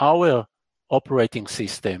use our operating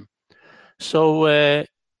system. So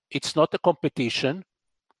it's not a competition.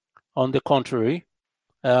 On the contrary,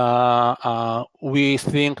 we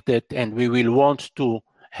think that, and we will want to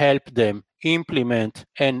help them implement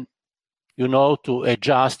and to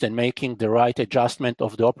adjust and making the right adjustment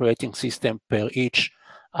of the operating system per each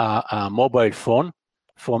mobile phone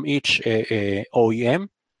from each OEM.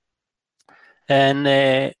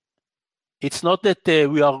 And it's not that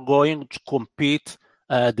we are going to compete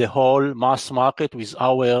the whole mass market with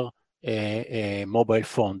our mobile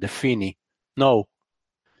phone, the Fini. No,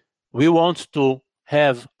 we want to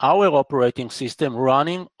have our operating system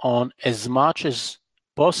running on as much as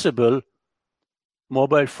possible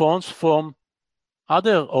mobile phones from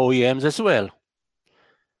other OEMs as well.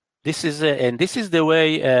 This is the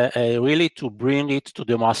way really to bring it to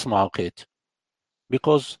the mass market,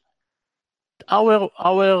 because our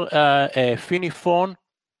Fini phone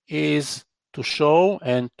is to show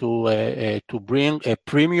and to bring a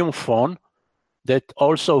premium phone that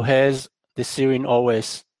also has the Sirin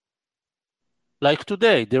OS. Like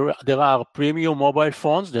today, there are premium mobile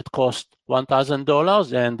phones that cost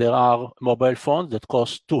 $1,000, and there are mobile phones that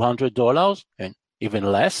cost $200 and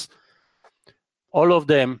even less. All of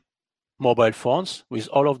them mobile phones. With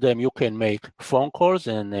all of them, you can make phone calls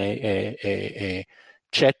and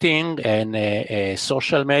chatting and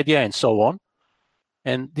social media and so on.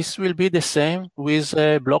 And this will be the same with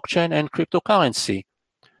blockchain and cryptocurrency.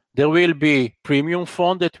 There will be premium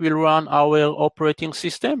phone that will run our operating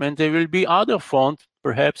system, and there will be other phones,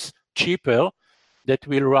 perhaps cheaper, that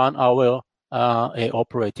will run our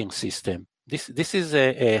operating system. This is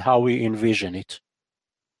how we envision it.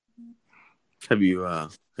 Have you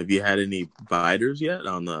had any biders yet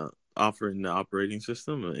on offering the operating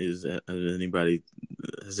system? Has anybody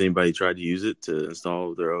tried to use it to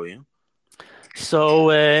install their OEM? So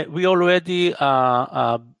we are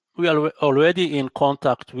already in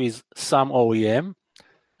contact with some OEM.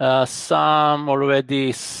 Some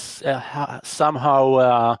already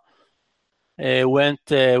somehow went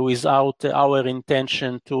without our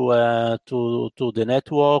intention to the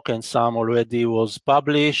network, and some already was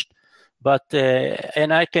published. But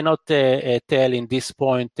and I cannot tell in this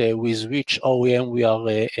point with which OEM we are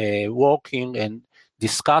working and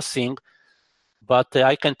discussing. But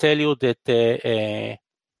I can tell you that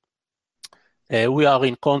we are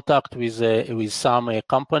in contact with some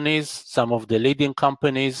companies, some of the leading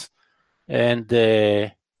companies, and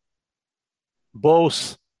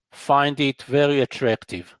both find it very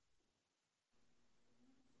attractive.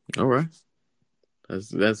 All right,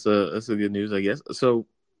 that's a good news, I guess. So,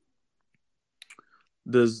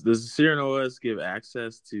 does Sirin OS give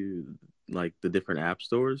access to like the different app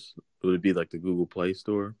stores? Would it be like the Google Play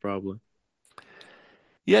Store, probably?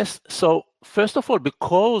 Yes. So first of all,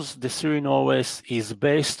 because the Sirin OS is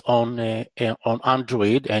based on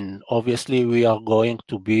Android, and obviously we are going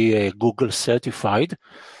to be Google certified.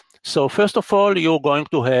 So first of all, you're going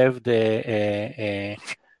to have the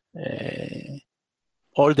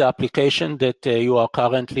all the application that you are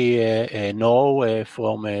currently know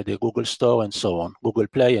from the Google Store and so on, Google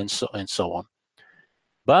Play and so on.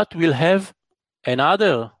 But we'll have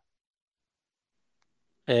another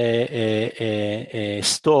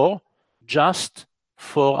store just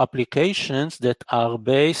for applications that are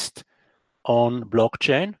based on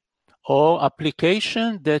blockchain, or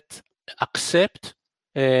application that accept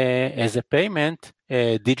as a payment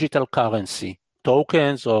digital currency,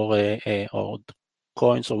 tokens or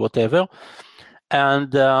coins or whatever.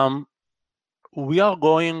 And we are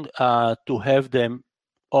going to have them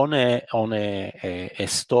on a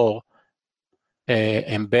store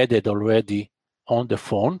embedded already on the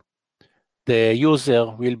phone. The user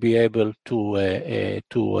will be able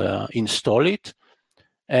to install it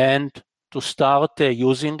and to start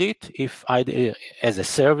using it, if either as a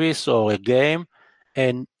service or a game,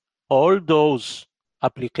 and all those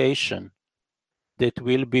applications that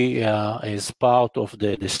will be as part of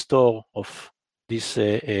the store of this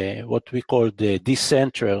what we call the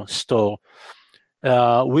decentral store.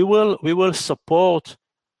 We will support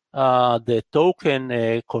the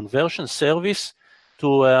token conversion service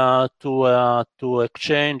to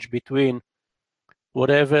exchange between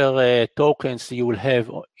whatever tokens you will have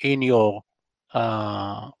in your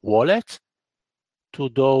wallet to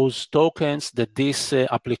those tokens that these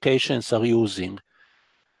applications are using.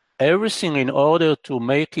 Everything in order to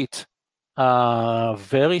make it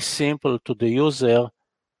very simple to the user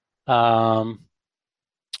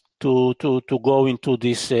to go into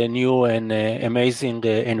this new and amazing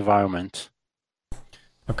environment.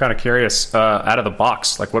 I'm kind of curious, out of the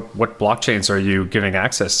box, like what blockchains are you giving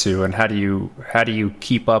access to, and how do you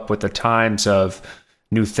keep up with the times of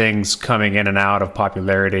new things coming in and out of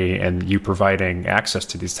popularity and you providing access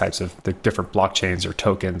to these types of the different blockchains or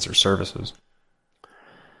tokens or services?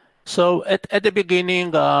 So at the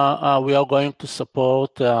beginning, we are going to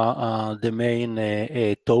support the main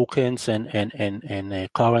tokens and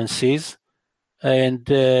currencies, and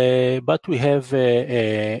but we have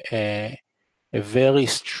a very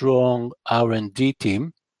strong R&D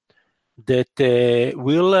team that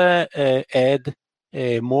will add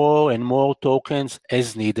more and more tokens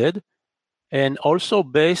as needed, and also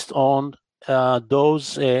based on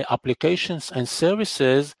those applications and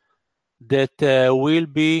services that will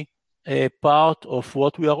be a part of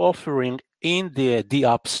what we are offering in the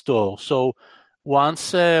App Store. So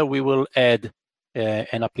once we will add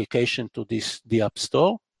an application to the App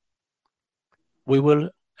Store, we will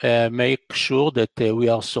make sure that we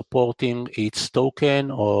are supporting its token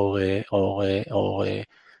or a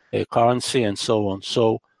currency and so on.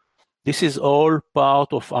 So this is all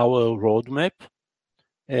part of our roadmap,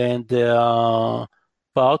 and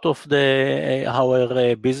part of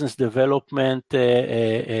our business development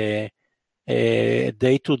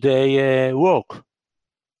day-to-day work.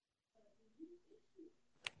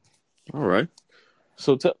 All right.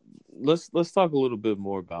 So let's talk a little bit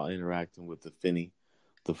more about interacting with the Finny,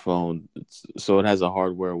 the phone. So it has a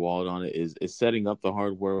hardware wallet on it. Is setting up the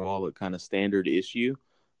hardware wallet kind of standard issue?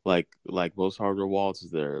 Like most hardware wallets,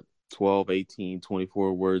 is there 12, 18,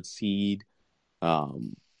 24 word seed?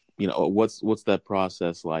 What's that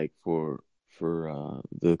process like for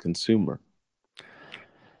the consumer?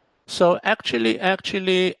 So actually,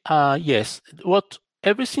 yes.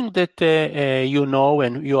 Everything that you know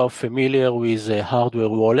and you are familiar with a hardware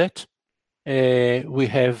wallet, we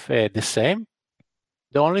have the same.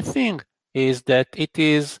 The only thing is that it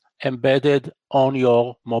is embedded on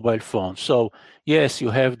your mobile phone. So yes, you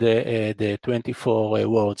have the 24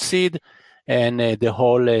 word seed, and the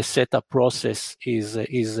whole setup process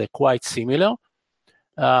is quite similar.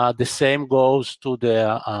 The same goes to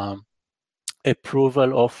the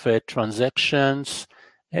approval of transactions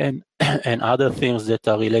and and other things that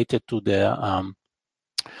are related to the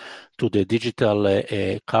digital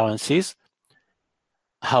currencies.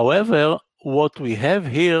 However, what we have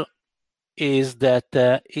here is that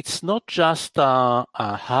it's not just a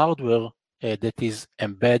hardware that is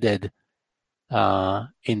embedded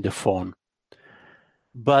in the phone,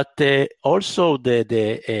 but also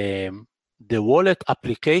the wallet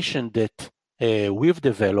application that we've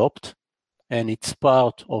developed, and it's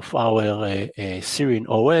part of our Syrian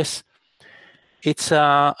OS. It's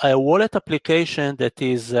a wallet application that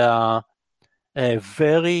is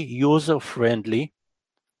very user-friendly,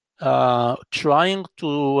 trying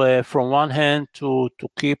to, from one hand, to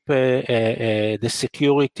keep the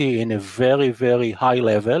security in a very, very high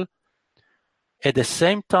level. At the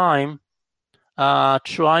same time,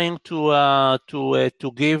 trying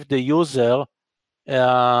to give the user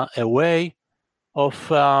a way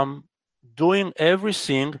of doing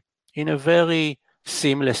everything in a very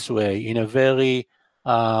seamless way, in a very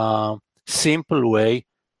simple way.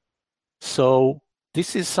 So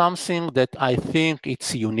this is something that I think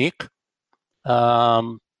it's unique.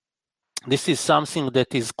 This is something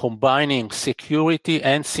that is combining security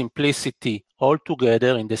and simplicity all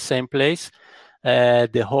together in the same place.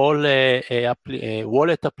 The whole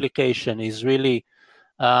wallet application is really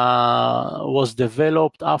was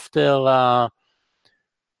developed after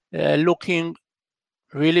looking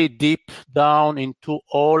really deep down into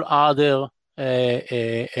all other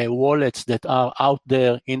wallets that are out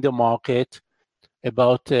there in the market,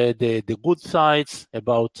 about the good sides,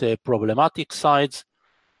 about problematic sides,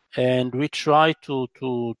 and we try to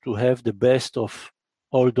have the best of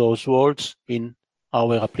all those worlds in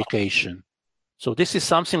our application. So this is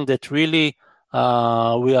something that really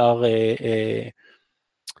we are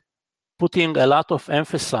putting a lot of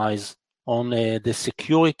emphasis on the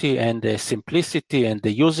security and the simplicity and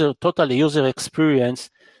the total user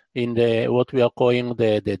experience in what we are calling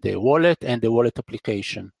the wallet and the wallet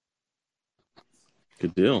application.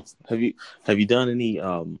 Good deal. Have you done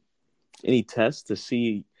any tests to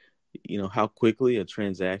see, how quickly a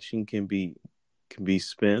transaction can be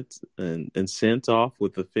spent and sent off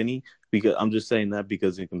with the Finny? Because I'm just saying that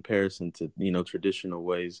because in comparison to traditional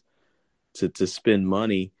ways to spend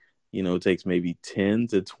money, it takes maybe 10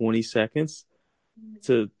 to 20 seconds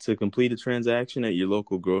to complete a transaction at your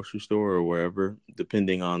local grocery store or wherever,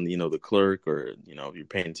 depending on the clerk or if you're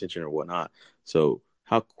paying attention or whatnot. So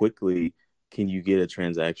how quickly can you get a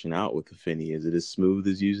transaction out with the Finny? Is it as smooth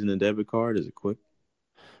as using a debit card? Is it quick?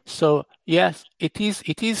 So yes, it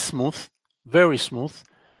is smooth, very smooth.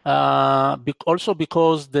 Also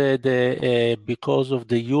because because of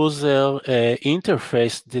the user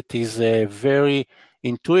interface that is very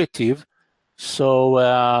intuitive. So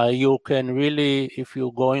you can really, if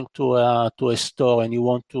you're going to a store and you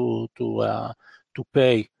want to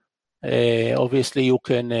pay, obviously you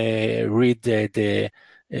can read the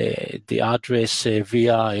address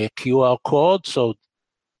via a QR code. So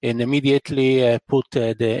and immediately put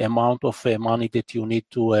the amount of money that you need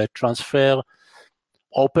to transfer.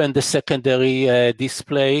 Open the secondary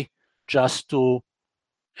display just to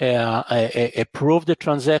approve the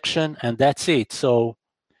transaction, and that's it. So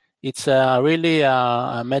it's really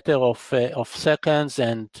a matter of seconds,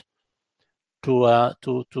 and to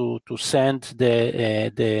send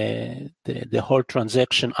the whole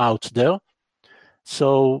transaction out there.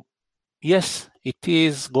 So yes, it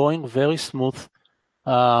is going very smooth.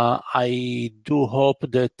 I do hope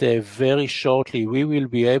that very shortly we will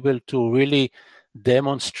be able to really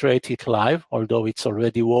demonstrate it live, although it's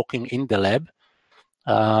already working in the lab.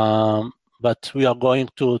 But we are going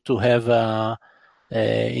to have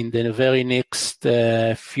in the very next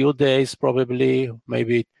few days, probably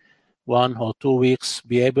maybe 1 or 2 weeks,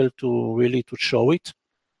 be able to really to show it,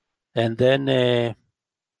 and then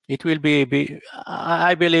it will be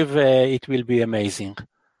I believe it will be amazing,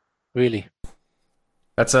 really.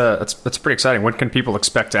 That's pretty exciting. When can people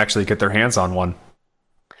expect to actually get their hands on one?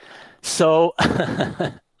 So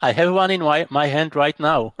I have one in my hand right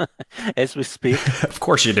now as we speak. Of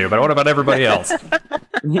course you do, but what about everybody else?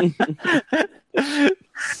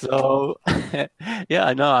 So yeah,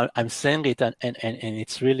 I know I'm saying it, and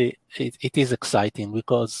it's really it is exciting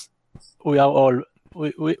because we are all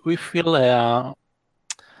we feel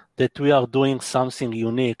that we are doing something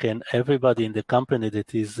unique, and everybody in the company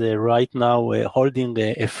that is right now holding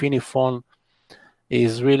a Fini phone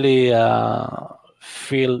is really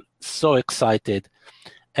feel so excited.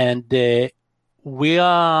 And we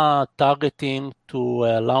are targeting to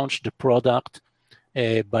launch the product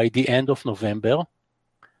by the end of November.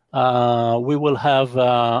 We will have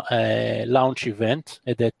a launch event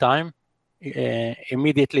at that time.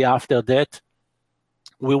 Immediately after that,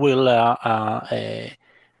 we will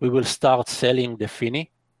start selling the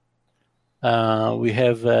Fini. We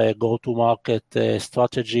have a go-to-market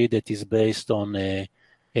strategy that is based on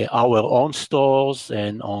our own stores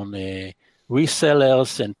and on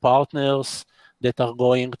resellers and partners that are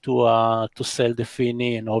going to sell the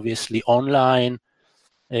Fini, and obviously online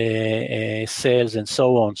sales and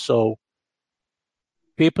so on. So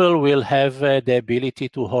people will have the ability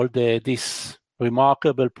to hold this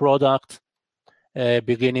remarkable product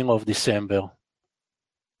beginning of December.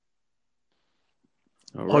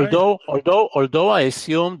 Right. Although I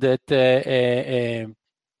assume that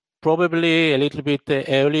probably a little bit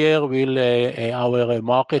earlier, our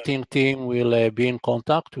marketing team will be in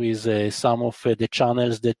contact with some of the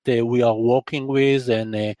channels that we are working with,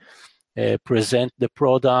 and present the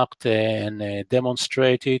product and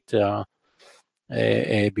demonstrate it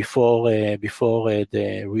before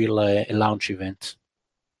the real launch event.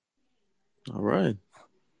 All right.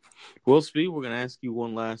 Well, Zvi, we're going to ask you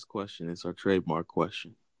one last question. It's our trademark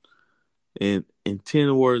question. In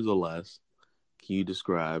 10 words or less, can you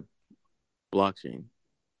describe blockchain?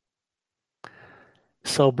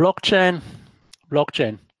 So blockchain.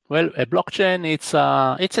 Well, a blockchain it's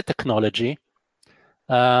a technology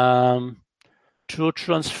to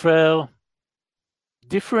transfer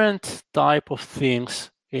different type of things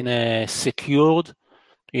in a secured,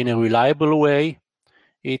 in a reliable way.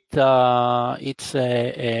 It's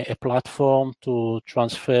a platform to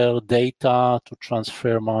transfer data, to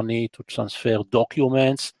transfer money, to transfer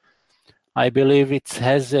documents. I believe it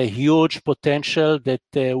has a huge potential that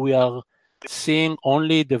we are seeing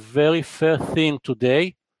only the very first thing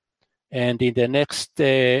today, and in the next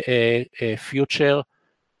future,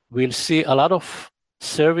 we'll see a lot of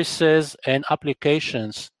services and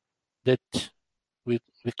applications that we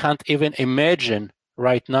can't even imagine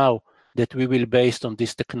right now that we will based on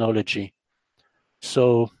this technology.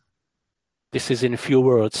 So this is in a few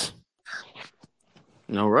words.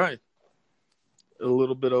 All right. A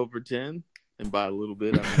little bit over 10, and by a little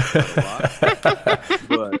bit, I mean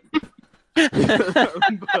a lot.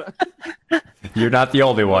 but you're not the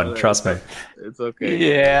only one. Trust me. It's okay.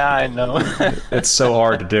 Yeah, I know. It's so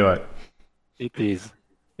hard to do it. It is.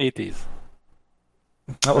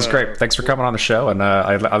 That was great. Thanks for coming on the show, and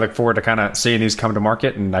I look forward to kind of seeing these come to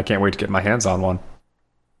market, and I can't wait to get my hands on one.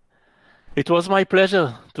 It was my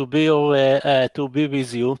pleasure to be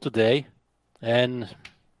with you today, and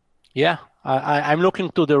yeah, I'm looking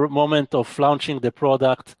to the moment of launching the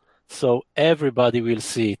product, so everybody will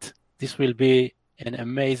see it. This will be an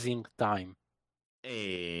amazing time.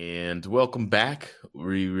 And welcome back.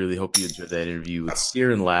 We really hope you enjoyed that interview with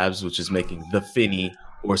Siren Labs, which is making the Finny,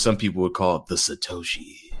 or some people would call it the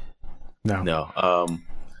Satoshi. No.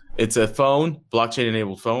 It's a phone,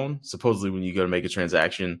 blockchain-enabled phone. Supposedly, when you go to make a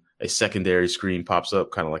transaction, a secondary screen pops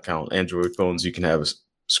up, kind of like how on Android phones you can have a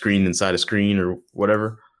screen inside a screen or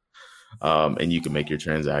whatever, and you can make your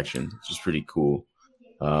transaction, which is pretty cool.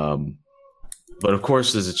 But of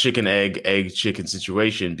course, there's a egg chicken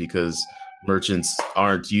situation because merchants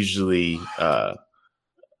aren't usually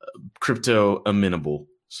crypto amenable.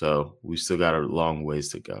 So we've still got a long ways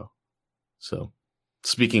to go. So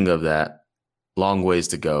speaking of that, long ways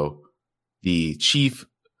to go, the chief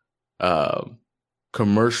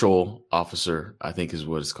commercial officer, I think is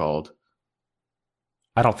what it's called.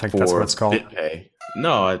 I don't think that's what it's called. BitPay.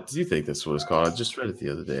 No, I do think that's what it's called. I just read it the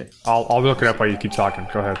other day. I'll look it up while you keep talking.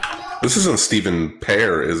 Go ahead. This isn't Stephen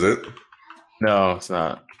Pear, is it? No, it's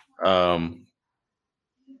not.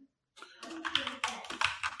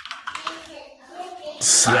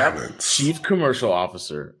 Silence. Chief commercial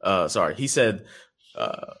officer. He said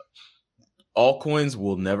altcoins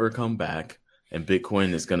will never come back and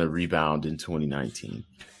Bitcoin is going to rebound in 2019.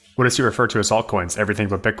 What does he refer to as altcoins? Everything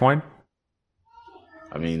but Bitcoin?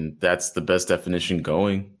 I mean, that's the best definition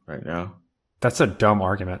going right now. That's a dumb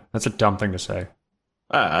argument. That's a dumb thing to say.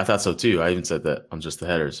 I thought so too. I even said that on just the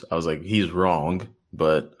headers. I was like, he's wrong,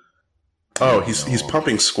 but he's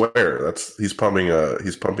pumping Square. He's pumping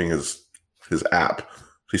his app.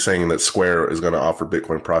 He's saying that Square is going to offer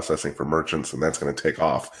Bitcoin processing for merchants, and that's going to take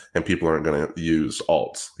off, and people aren't going to use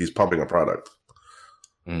alts. He's pumping a product.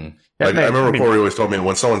 Mm. I remember Corey always told me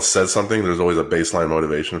when someone says something, there's always a baseline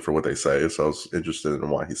motivation for what they say. So I was interested in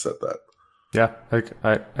why he said that. Yeah,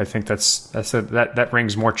 I think that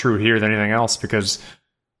rings more true here than anything else because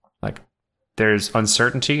there's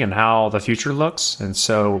uncertainty in how the future looks, and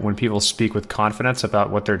so when people speak with confidence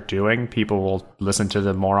about what they're doing, people will listen to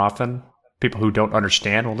them more often. People who don't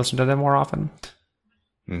understand will listen to them more often.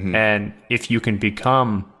 Mm-hmm. And if you can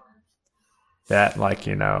become that,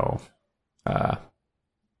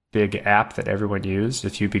 big app that everyone uses,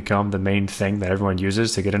 if you become the main thing that everyone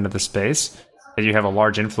uses to get into the space, then you have a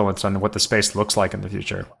large influence on what the space looks like in the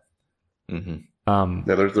future. Mm-hmm.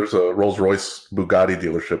 There's a Rolls-Royce Bugatti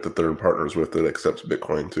dealership that they're in partners with that accepts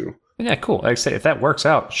Bitcoin too. Yeah, cool. Like I say, if that works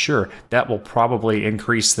out, sure, that will probably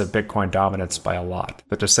increase the Bitcoin dominance by a lot.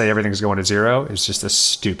 But to say everything's going to zero is just a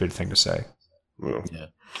stupid thing to say. Yeah.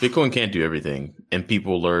 Bitcoin can't do everything. And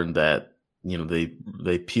people learned that,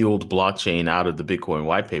 they peeled blockchain out of the Bitcoin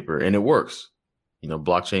white paper and it works.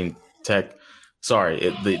 Blockchain tech,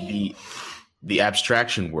 the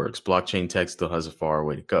abstraction works. Blockchain tech still has a far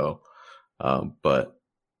way to go. But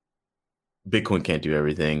Bitcoin can't do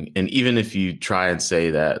everything. And even if you try and say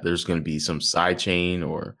that there's going to be some side chain,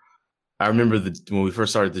 or I remember when we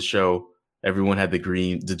first started the show, everyone had the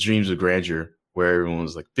dreams of grandeur where everyone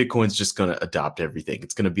was like, Bitcoin's just going to adopt everything.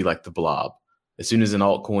 It's going to be like the blob. As soon as an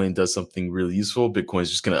altcoin does something really useful, Bitcoin's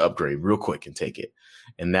just going to upgrade real quick and take it.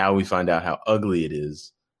 And now we find out how ugly it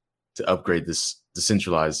is to upgrade this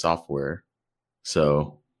decentralized software.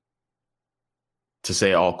 So to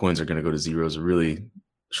say altcoins are going to go to zero is a really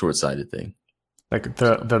short-sighted thing. Like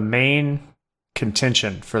the main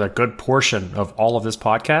contention for the good portion of all of this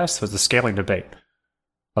podcast was the scaling debate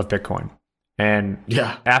of Bitcoin. And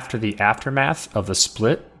after the aftermath of the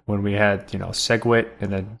split, when we had SegWit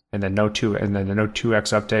and then no 2x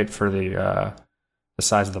update for the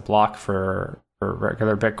size of the block for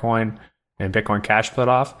regular Bitcoin, and Bitcoin Cash split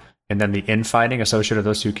off, and then the infighting associated with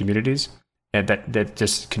those two communities, and that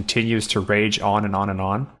just continues to rage on and on and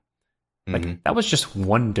on. Mm-hmm. That was just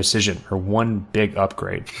one decision or one big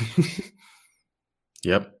upgrade.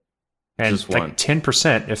 Yep. And just one.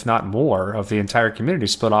 10%, if not more, of the entire community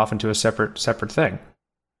split off into a separate thing.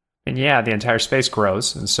 And yeah, the entire space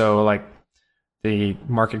grows. And so the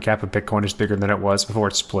market cap of Bitcoin is bigger than it was before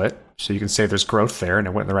it split. So you can say there's growth there and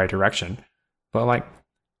it went in the right direction. But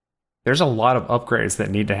there's a lot of upgrades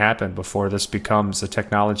that need to happen before this becomes a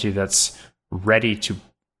technology that's ready to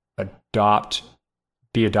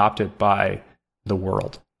be adopted by the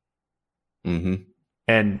world. Mm-hmm.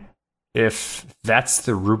 And if that's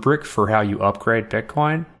the rubric for how you upgrade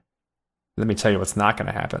Bitcoin, let me tell you what's not going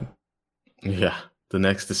to happen. Yeah. The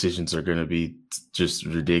next decisions are going to be just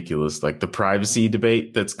ridiculous. Like the privacy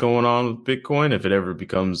debate that's going on with Bitcoin, if it ever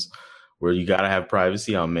becomes where you got to have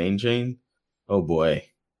privacy on main chain, oh boy.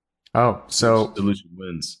 Oh, so solution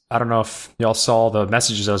wins. I don't know if y'all saw the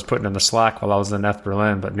messages I was putting in the Slack while I was in Eth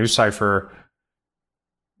Berlin, but NewCipher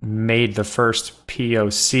made the first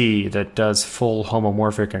POC that does full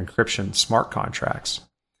homomorphic encryption smart contracts.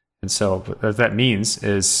 And so what that means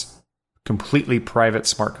is completely private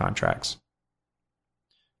smart contracts.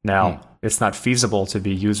 Now, it's not feasible to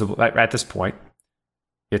be usable at this point.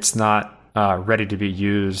 It's not ready to be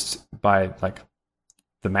used by like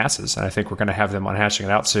the masses, and I think we're going to have them on Hashing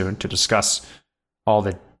It Out soon to discuss all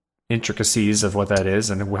the intricacies of what that is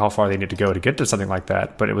and how far they need to go to get to something like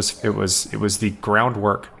that. But it was the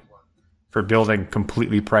groundwork for building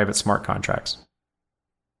completely private smart contracts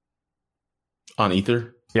on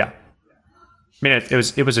Ether. Yeah, I mean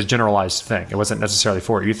it was a generalized thing. It wasn't necessarily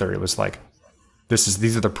for Ether. It was like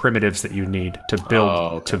these are the primitives that you need to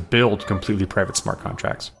build to build completely private smart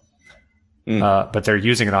contracts. But they're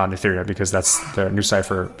using it on Ethereum because that's the new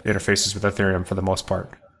Cipher interfaces with Ethereum for the most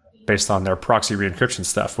part, based on their proxy re-encryption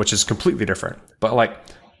stuff, which is completely different. But like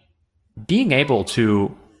being able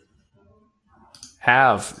to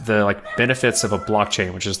have the like benefits of a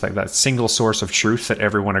blockchain, which is like that single source of truth that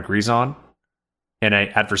everyone agrees on in an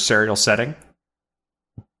adversarial setting,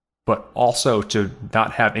 but also to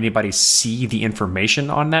not have anybody see the information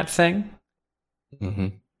on that thing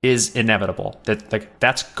is inevitable.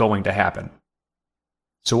 That's going to happen.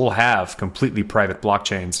 So we'll have completely private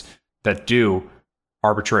blockchains that do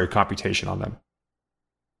arbitrary computation on them.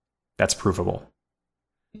 That's provable.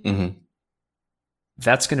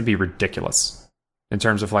 That's going to be ridiculous in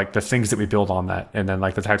terms of like the things that we build on that, and then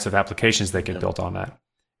like the types of applications they get built on that,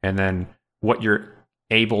 and then what you're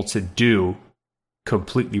able to do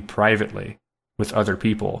completely privately with other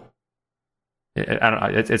people. I don't know.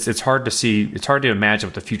 It's hard to see. It's hard to imagine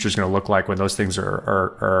what the future is going to look like when those things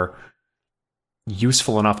are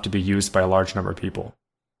useful enough to be used by a large number of people.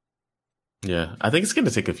 Yeah, I think it's going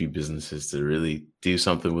to take a few businesses to really do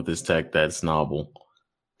something with this tech that's novel.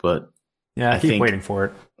 But yeah, I keep waiting for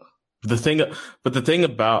it. The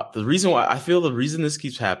reason this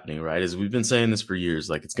keeps happening, right, is we've been saying this for years.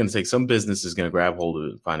 Like, it's going to take some business is going to grab hold of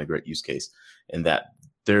it and find a great use case, and that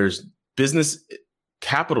there's business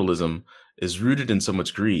capitalism is rooted in so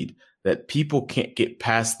much greed that people can't get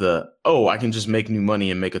past I can just make new money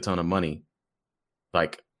and make a ton of money.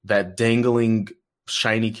 Like that dangling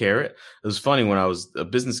shiny carrot. It was funny when I was a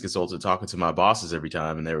business consultant talking to my bosses every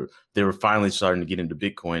time, and they were finally starting to get into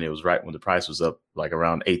Bitcoin. It was right when the price was up like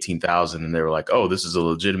around 18,000, and they were like, "Oh, this is a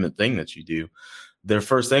legitimate thing that you do." Their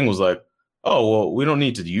first thing was like, "Oh, well, we don't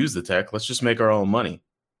need to use the tech. Let's just make our own money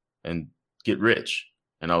and get rich."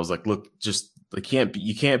 And I was like, "Look,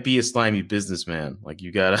 you can't be a slimy businessman. Like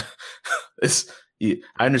you gotta." I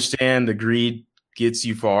understand the greed gets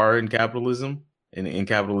you far in capitalism. In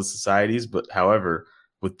capitalist societies, but however,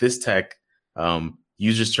 with this tech,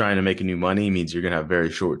 you just trying to make a new money means you're going to have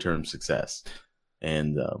very short-term success.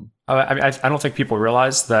 And I don't think people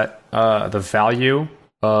realize that the value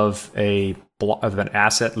of an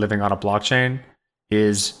asset living on a blockchain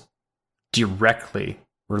is directly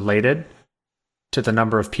related to the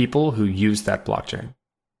number of people who use that blockchain.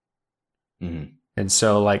 And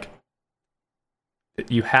so, like,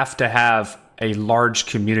 you have to have a large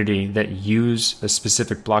community that use a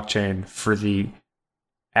specific blockchain for the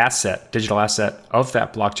digital asset of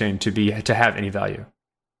that blockchain to have any value.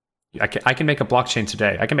 I can make a blockchain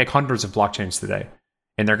today. I can make hundreds of blockchains today,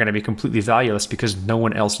 and they're going to be completely valueless because no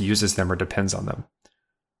one else uses them or depends on them.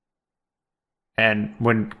 And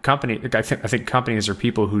when I think companies are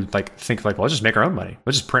people who think well, let's just make our own money.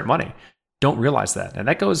 Let's just print money. Don't realize that. And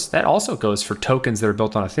that also goes for tokens that are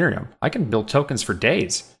built on Ethereum. I can build tokens for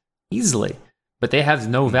days easily, but they have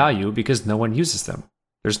no value because no one uses them.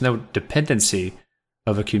 There's no dependency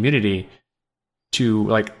of a community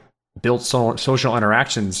to build social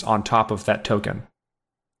interactions on top of that token.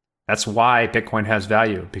 That's why Bitcoin has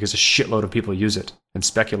value, because a shitload of people use it and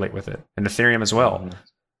speculate with it, and Ethereum as well.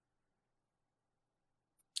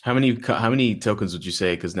 How many tokens would you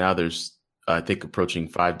say? Because now there's, I think, approaching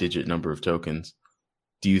 5-digit number of tokens.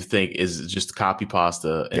 Do you think is it just copy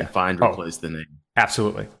pasta and replace the name?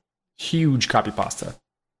 Absolutely. Huge copy pasta.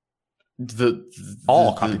 The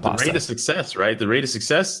rate of success, right? The rate of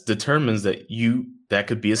success determines that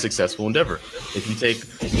could be a successful endeavor. If you take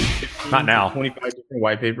not now 25 different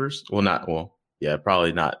white papers,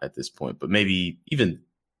 probably not at this point, but maybe even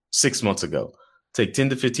 6 months ago, take 10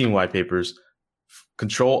 to 15 white papers,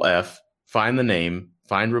 Control F, find the name,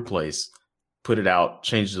 find replace, put it out,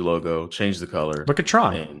 change the logo, change the color. Look at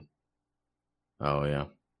Tron.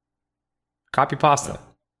 Copy pasta.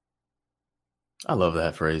 I love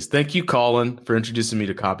that phrase. Thank you, Colin, for introducing me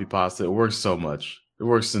to copy pasta. It works so much. It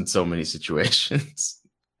works in so many situations.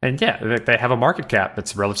 And they have a market cap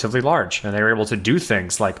that's relatively large, and they were able to do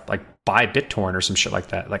things like buy BitTorrent or some shit like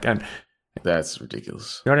that. And that's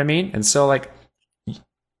ridiculous. You know what I mean? And so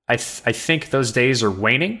I think those days are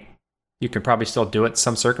waning, You can probably still do it in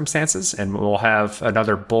some circumstances, and we'll have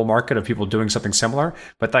another bull market of people doing something similar.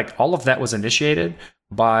 But like all of that was initiated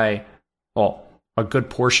by, well, a good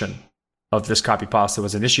portion of this copy pasta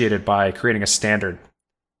was initiated by creating a standard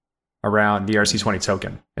around the ERC20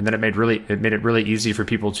 token. And then it made it really easy for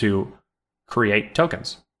people to create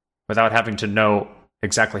tokens without having to know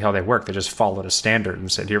exactly how they work. They just followed a standard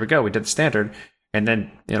and said, here we go, we did the standard. And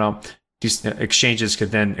then, these exchanges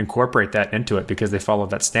could then incorporate that into it because they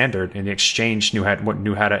followed that standard, and the exchange knew how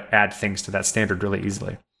to add things to that standard really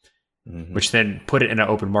easily, which then put it in an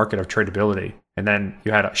open market of tradability. And then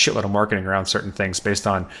you had a shitload of marketing around certain things based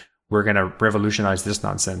on, we're going to revolutionize this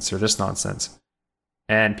nonsense or this nonsense.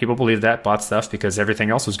 And people believed that, bought stuff because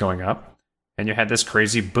everything else was going up. And you had this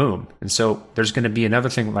crazy boom. And so there's going to be another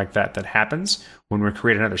thing like that happens when we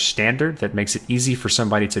create another standard that makes it easy for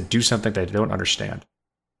somebody to do something they don't understand.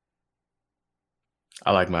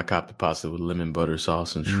 I like my copy pasta with lemon butter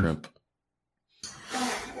sauce and shrimp. All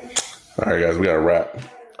right, guys, we got to wrap.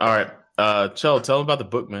 All right. Cello, tell them about the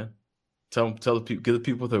book, man. Tell the people, give the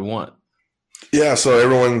people what they want. Yeah, so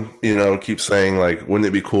everyone, keeps saying, like, wouldn't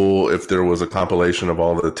it be cool if there was a compilation of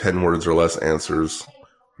all the 10 words or less answers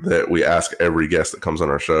that we ask every guest that comes on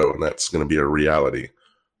our show, and that's going to be a reality.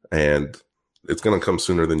 And it's going to come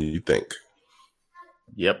sooner than you think.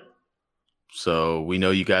 Yep. So we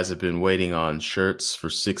know you guys have been waiting on shirts for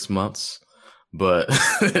 6 months, but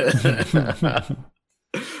the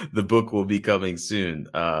book will be coming soon.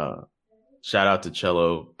 Shout out to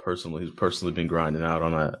Cello personally, who's personally been grinding out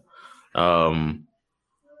on that.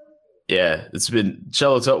 Yeah, it's been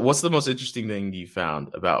Cello. What's the most interesting thing you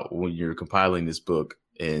found about when you're compiling this book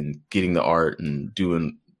and getting the art and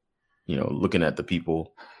doing, looking at the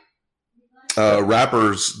people?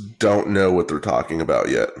 Rappers don't know what they're talking about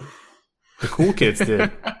yet. The cool kids did.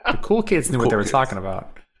 The cool kids knew what they were talking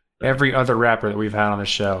about. Every other rapper that we've had on the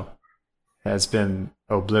show has been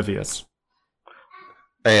oblivious.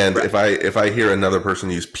 And if I hear another person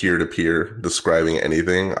use peer-to-peer describing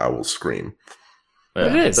anything, I will scream. Yeah,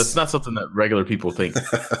 it is. That's not something that regular people think.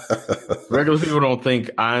 Regular people don't think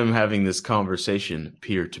I'm having this conversation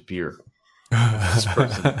peer-to-peer. This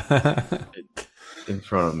person in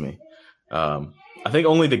front of me. I think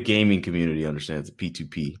only the gaming community understands the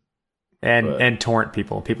P2P. And torrent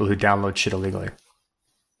people who download shit illegally.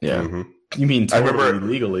 Yeah. Mm-hmm. You mean totally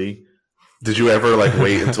illegally? Did you ever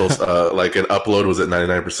wait until an upload was at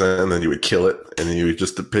 99% and then you would kill it and then you would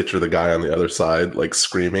just picture the guy on the other side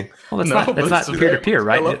screaming? Well, that's not peer to peer,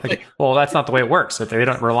 right? Well, that's not the way it works. They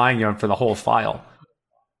don't rely on you for the whole file.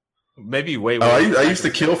 Maybe wait. I used to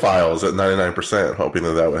kill files at 99%, hoping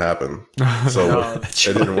that would happen. So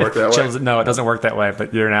it didn't work that way. No, it doesn't work that way.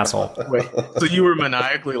 But you're an asshole. Wait, so you were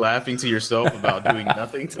maniacally laughing to yourself about doing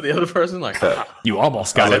nothing to the other person? You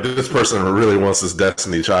almost got it. This person really wants this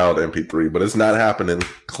Destiny Child MP3, but it's not happening.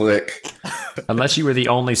 Click. Unless you were the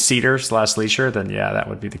only seeder/leasher, then yeah, that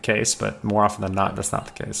would be the case. But more often than not, that's not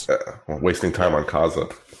the case. Wasting time on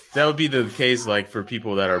Kaza. That would be the case, for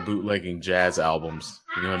people that are bootlegging jazz albums.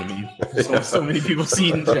 You know what I mean? So many people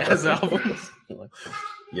seeing jazz albums.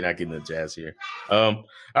 You're not getting the jazz here. All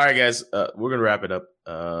right, guys, we're gonna wrap it up.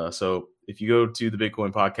 So if you go to the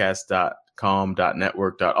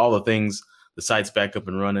bitcoinpodcast.com.network, all the things, the site's back up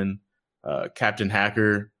and running. Captain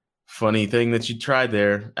Hacker, funny thing that you tried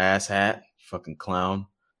there, ass hat, fucking clown.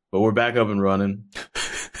 But we're back up and running.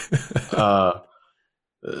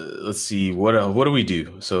 Let's see, what do we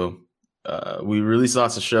do? So we release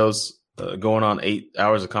lots of shows, going on 8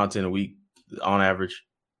 hours of content a week on average.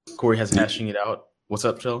 Corey has hashing it out. What's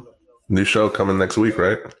up, Joe? New show coming next week,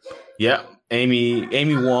 right? Yeah, Amy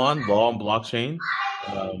Wan, Law and Blockchain.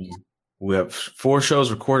 We have 4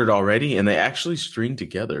 shows recorded already, and they actually string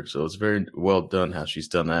together. So it's very well done how she's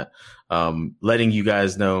done that. Letting you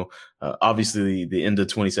guys know, obviously, the end of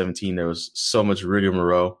 2017, there was so much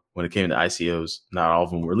rigmarole when it came to ICOs. Not all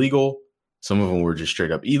of them were legal. Some of them were just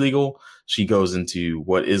straight up illegal. She goes into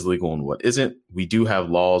what is legal and what isn't. We do have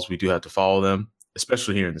laws. We do have to follow them,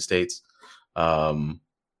 especially here in the States.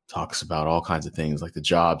 Talks about all kinds of things like the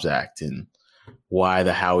Jobs Act and why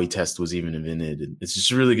the Howey test was even invented. And it's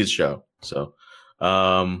just a really good show. So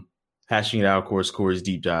hashing it out, of course, Corey's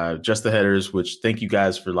deep dive, just the headers, which thank you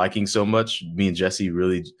guys for liking so much. Me and Jesse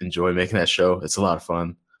really enjoy making that show. It's a lot of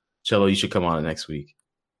fun. Cello, you should come on it next week.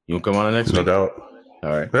 You want to come on it next week? No doubt. All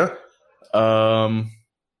right. Yeah.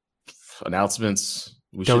 Announcements.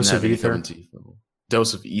 We Dose of Ether.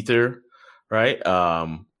 Dose of Ether, right?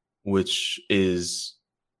 Which is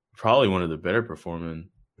probably one of the better performing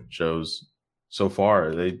shows so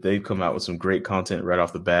far. They've come out with some great content right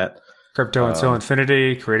off the bat. Crypto until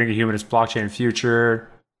infinity, creating a humanist blockchain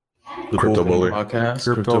future. The Crypto Bullpen Bully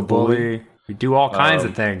podcast, Crypto Bully. We do all kinds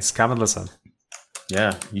of things. Come and listen.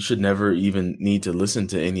 Yeah, you should never even need to listen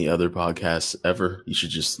to any other podcasts ever. You should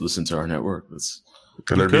just listen to our network. And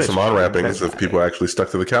there'd be some on-rampings if people actually stuck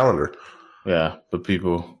to the calendar. Yeah, but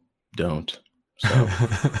people don't. So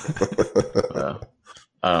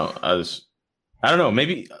I don't know.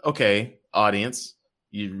 Maybe, okay, audience,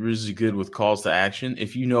 you're really good with calls to action.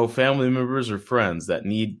 If you know family members or friends that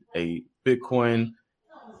need a Bitcoin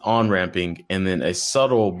on-ramping and then a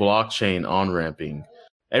subtle blockchain on-ramping,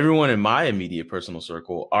 everyone in my immediate personal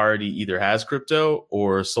circle already either has crypto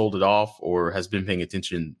or sold it off or has been paying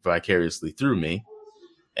attention vicariously through me.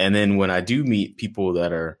 And then when I do meet people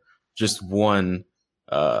that are just one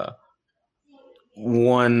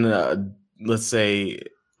let's say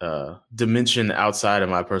dimension outside of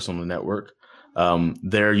my personal network,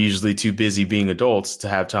 they're usually too busy being adults to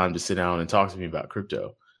have time to sit down and talk to me about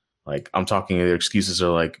crypto. Like, I'm talking, their excuses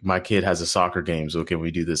are like, my kid has a soccer game, so can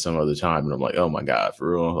we do this some other time? And I'm like, oh my God,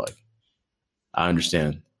 for real? Like, I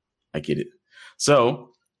understand. I get it.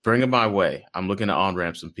 So bring it my way. I'm looking to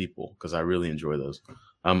on-ramp some people because I really enjoy those.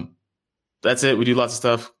 That's it. We do lots of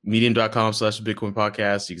stuff. Medium.com/Bitcoin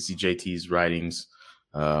podcast. You can see JT's writings.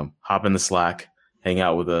 Hop in the Slack, hang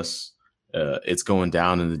out with us. It's going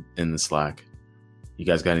down in the Slack. You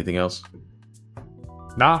guys got anything else?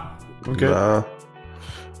 Nah, I'm good. Nah.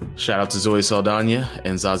 Shout out to Zoe Saldana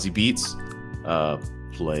and Zazie Beats.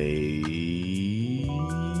 Play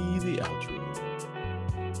the outro.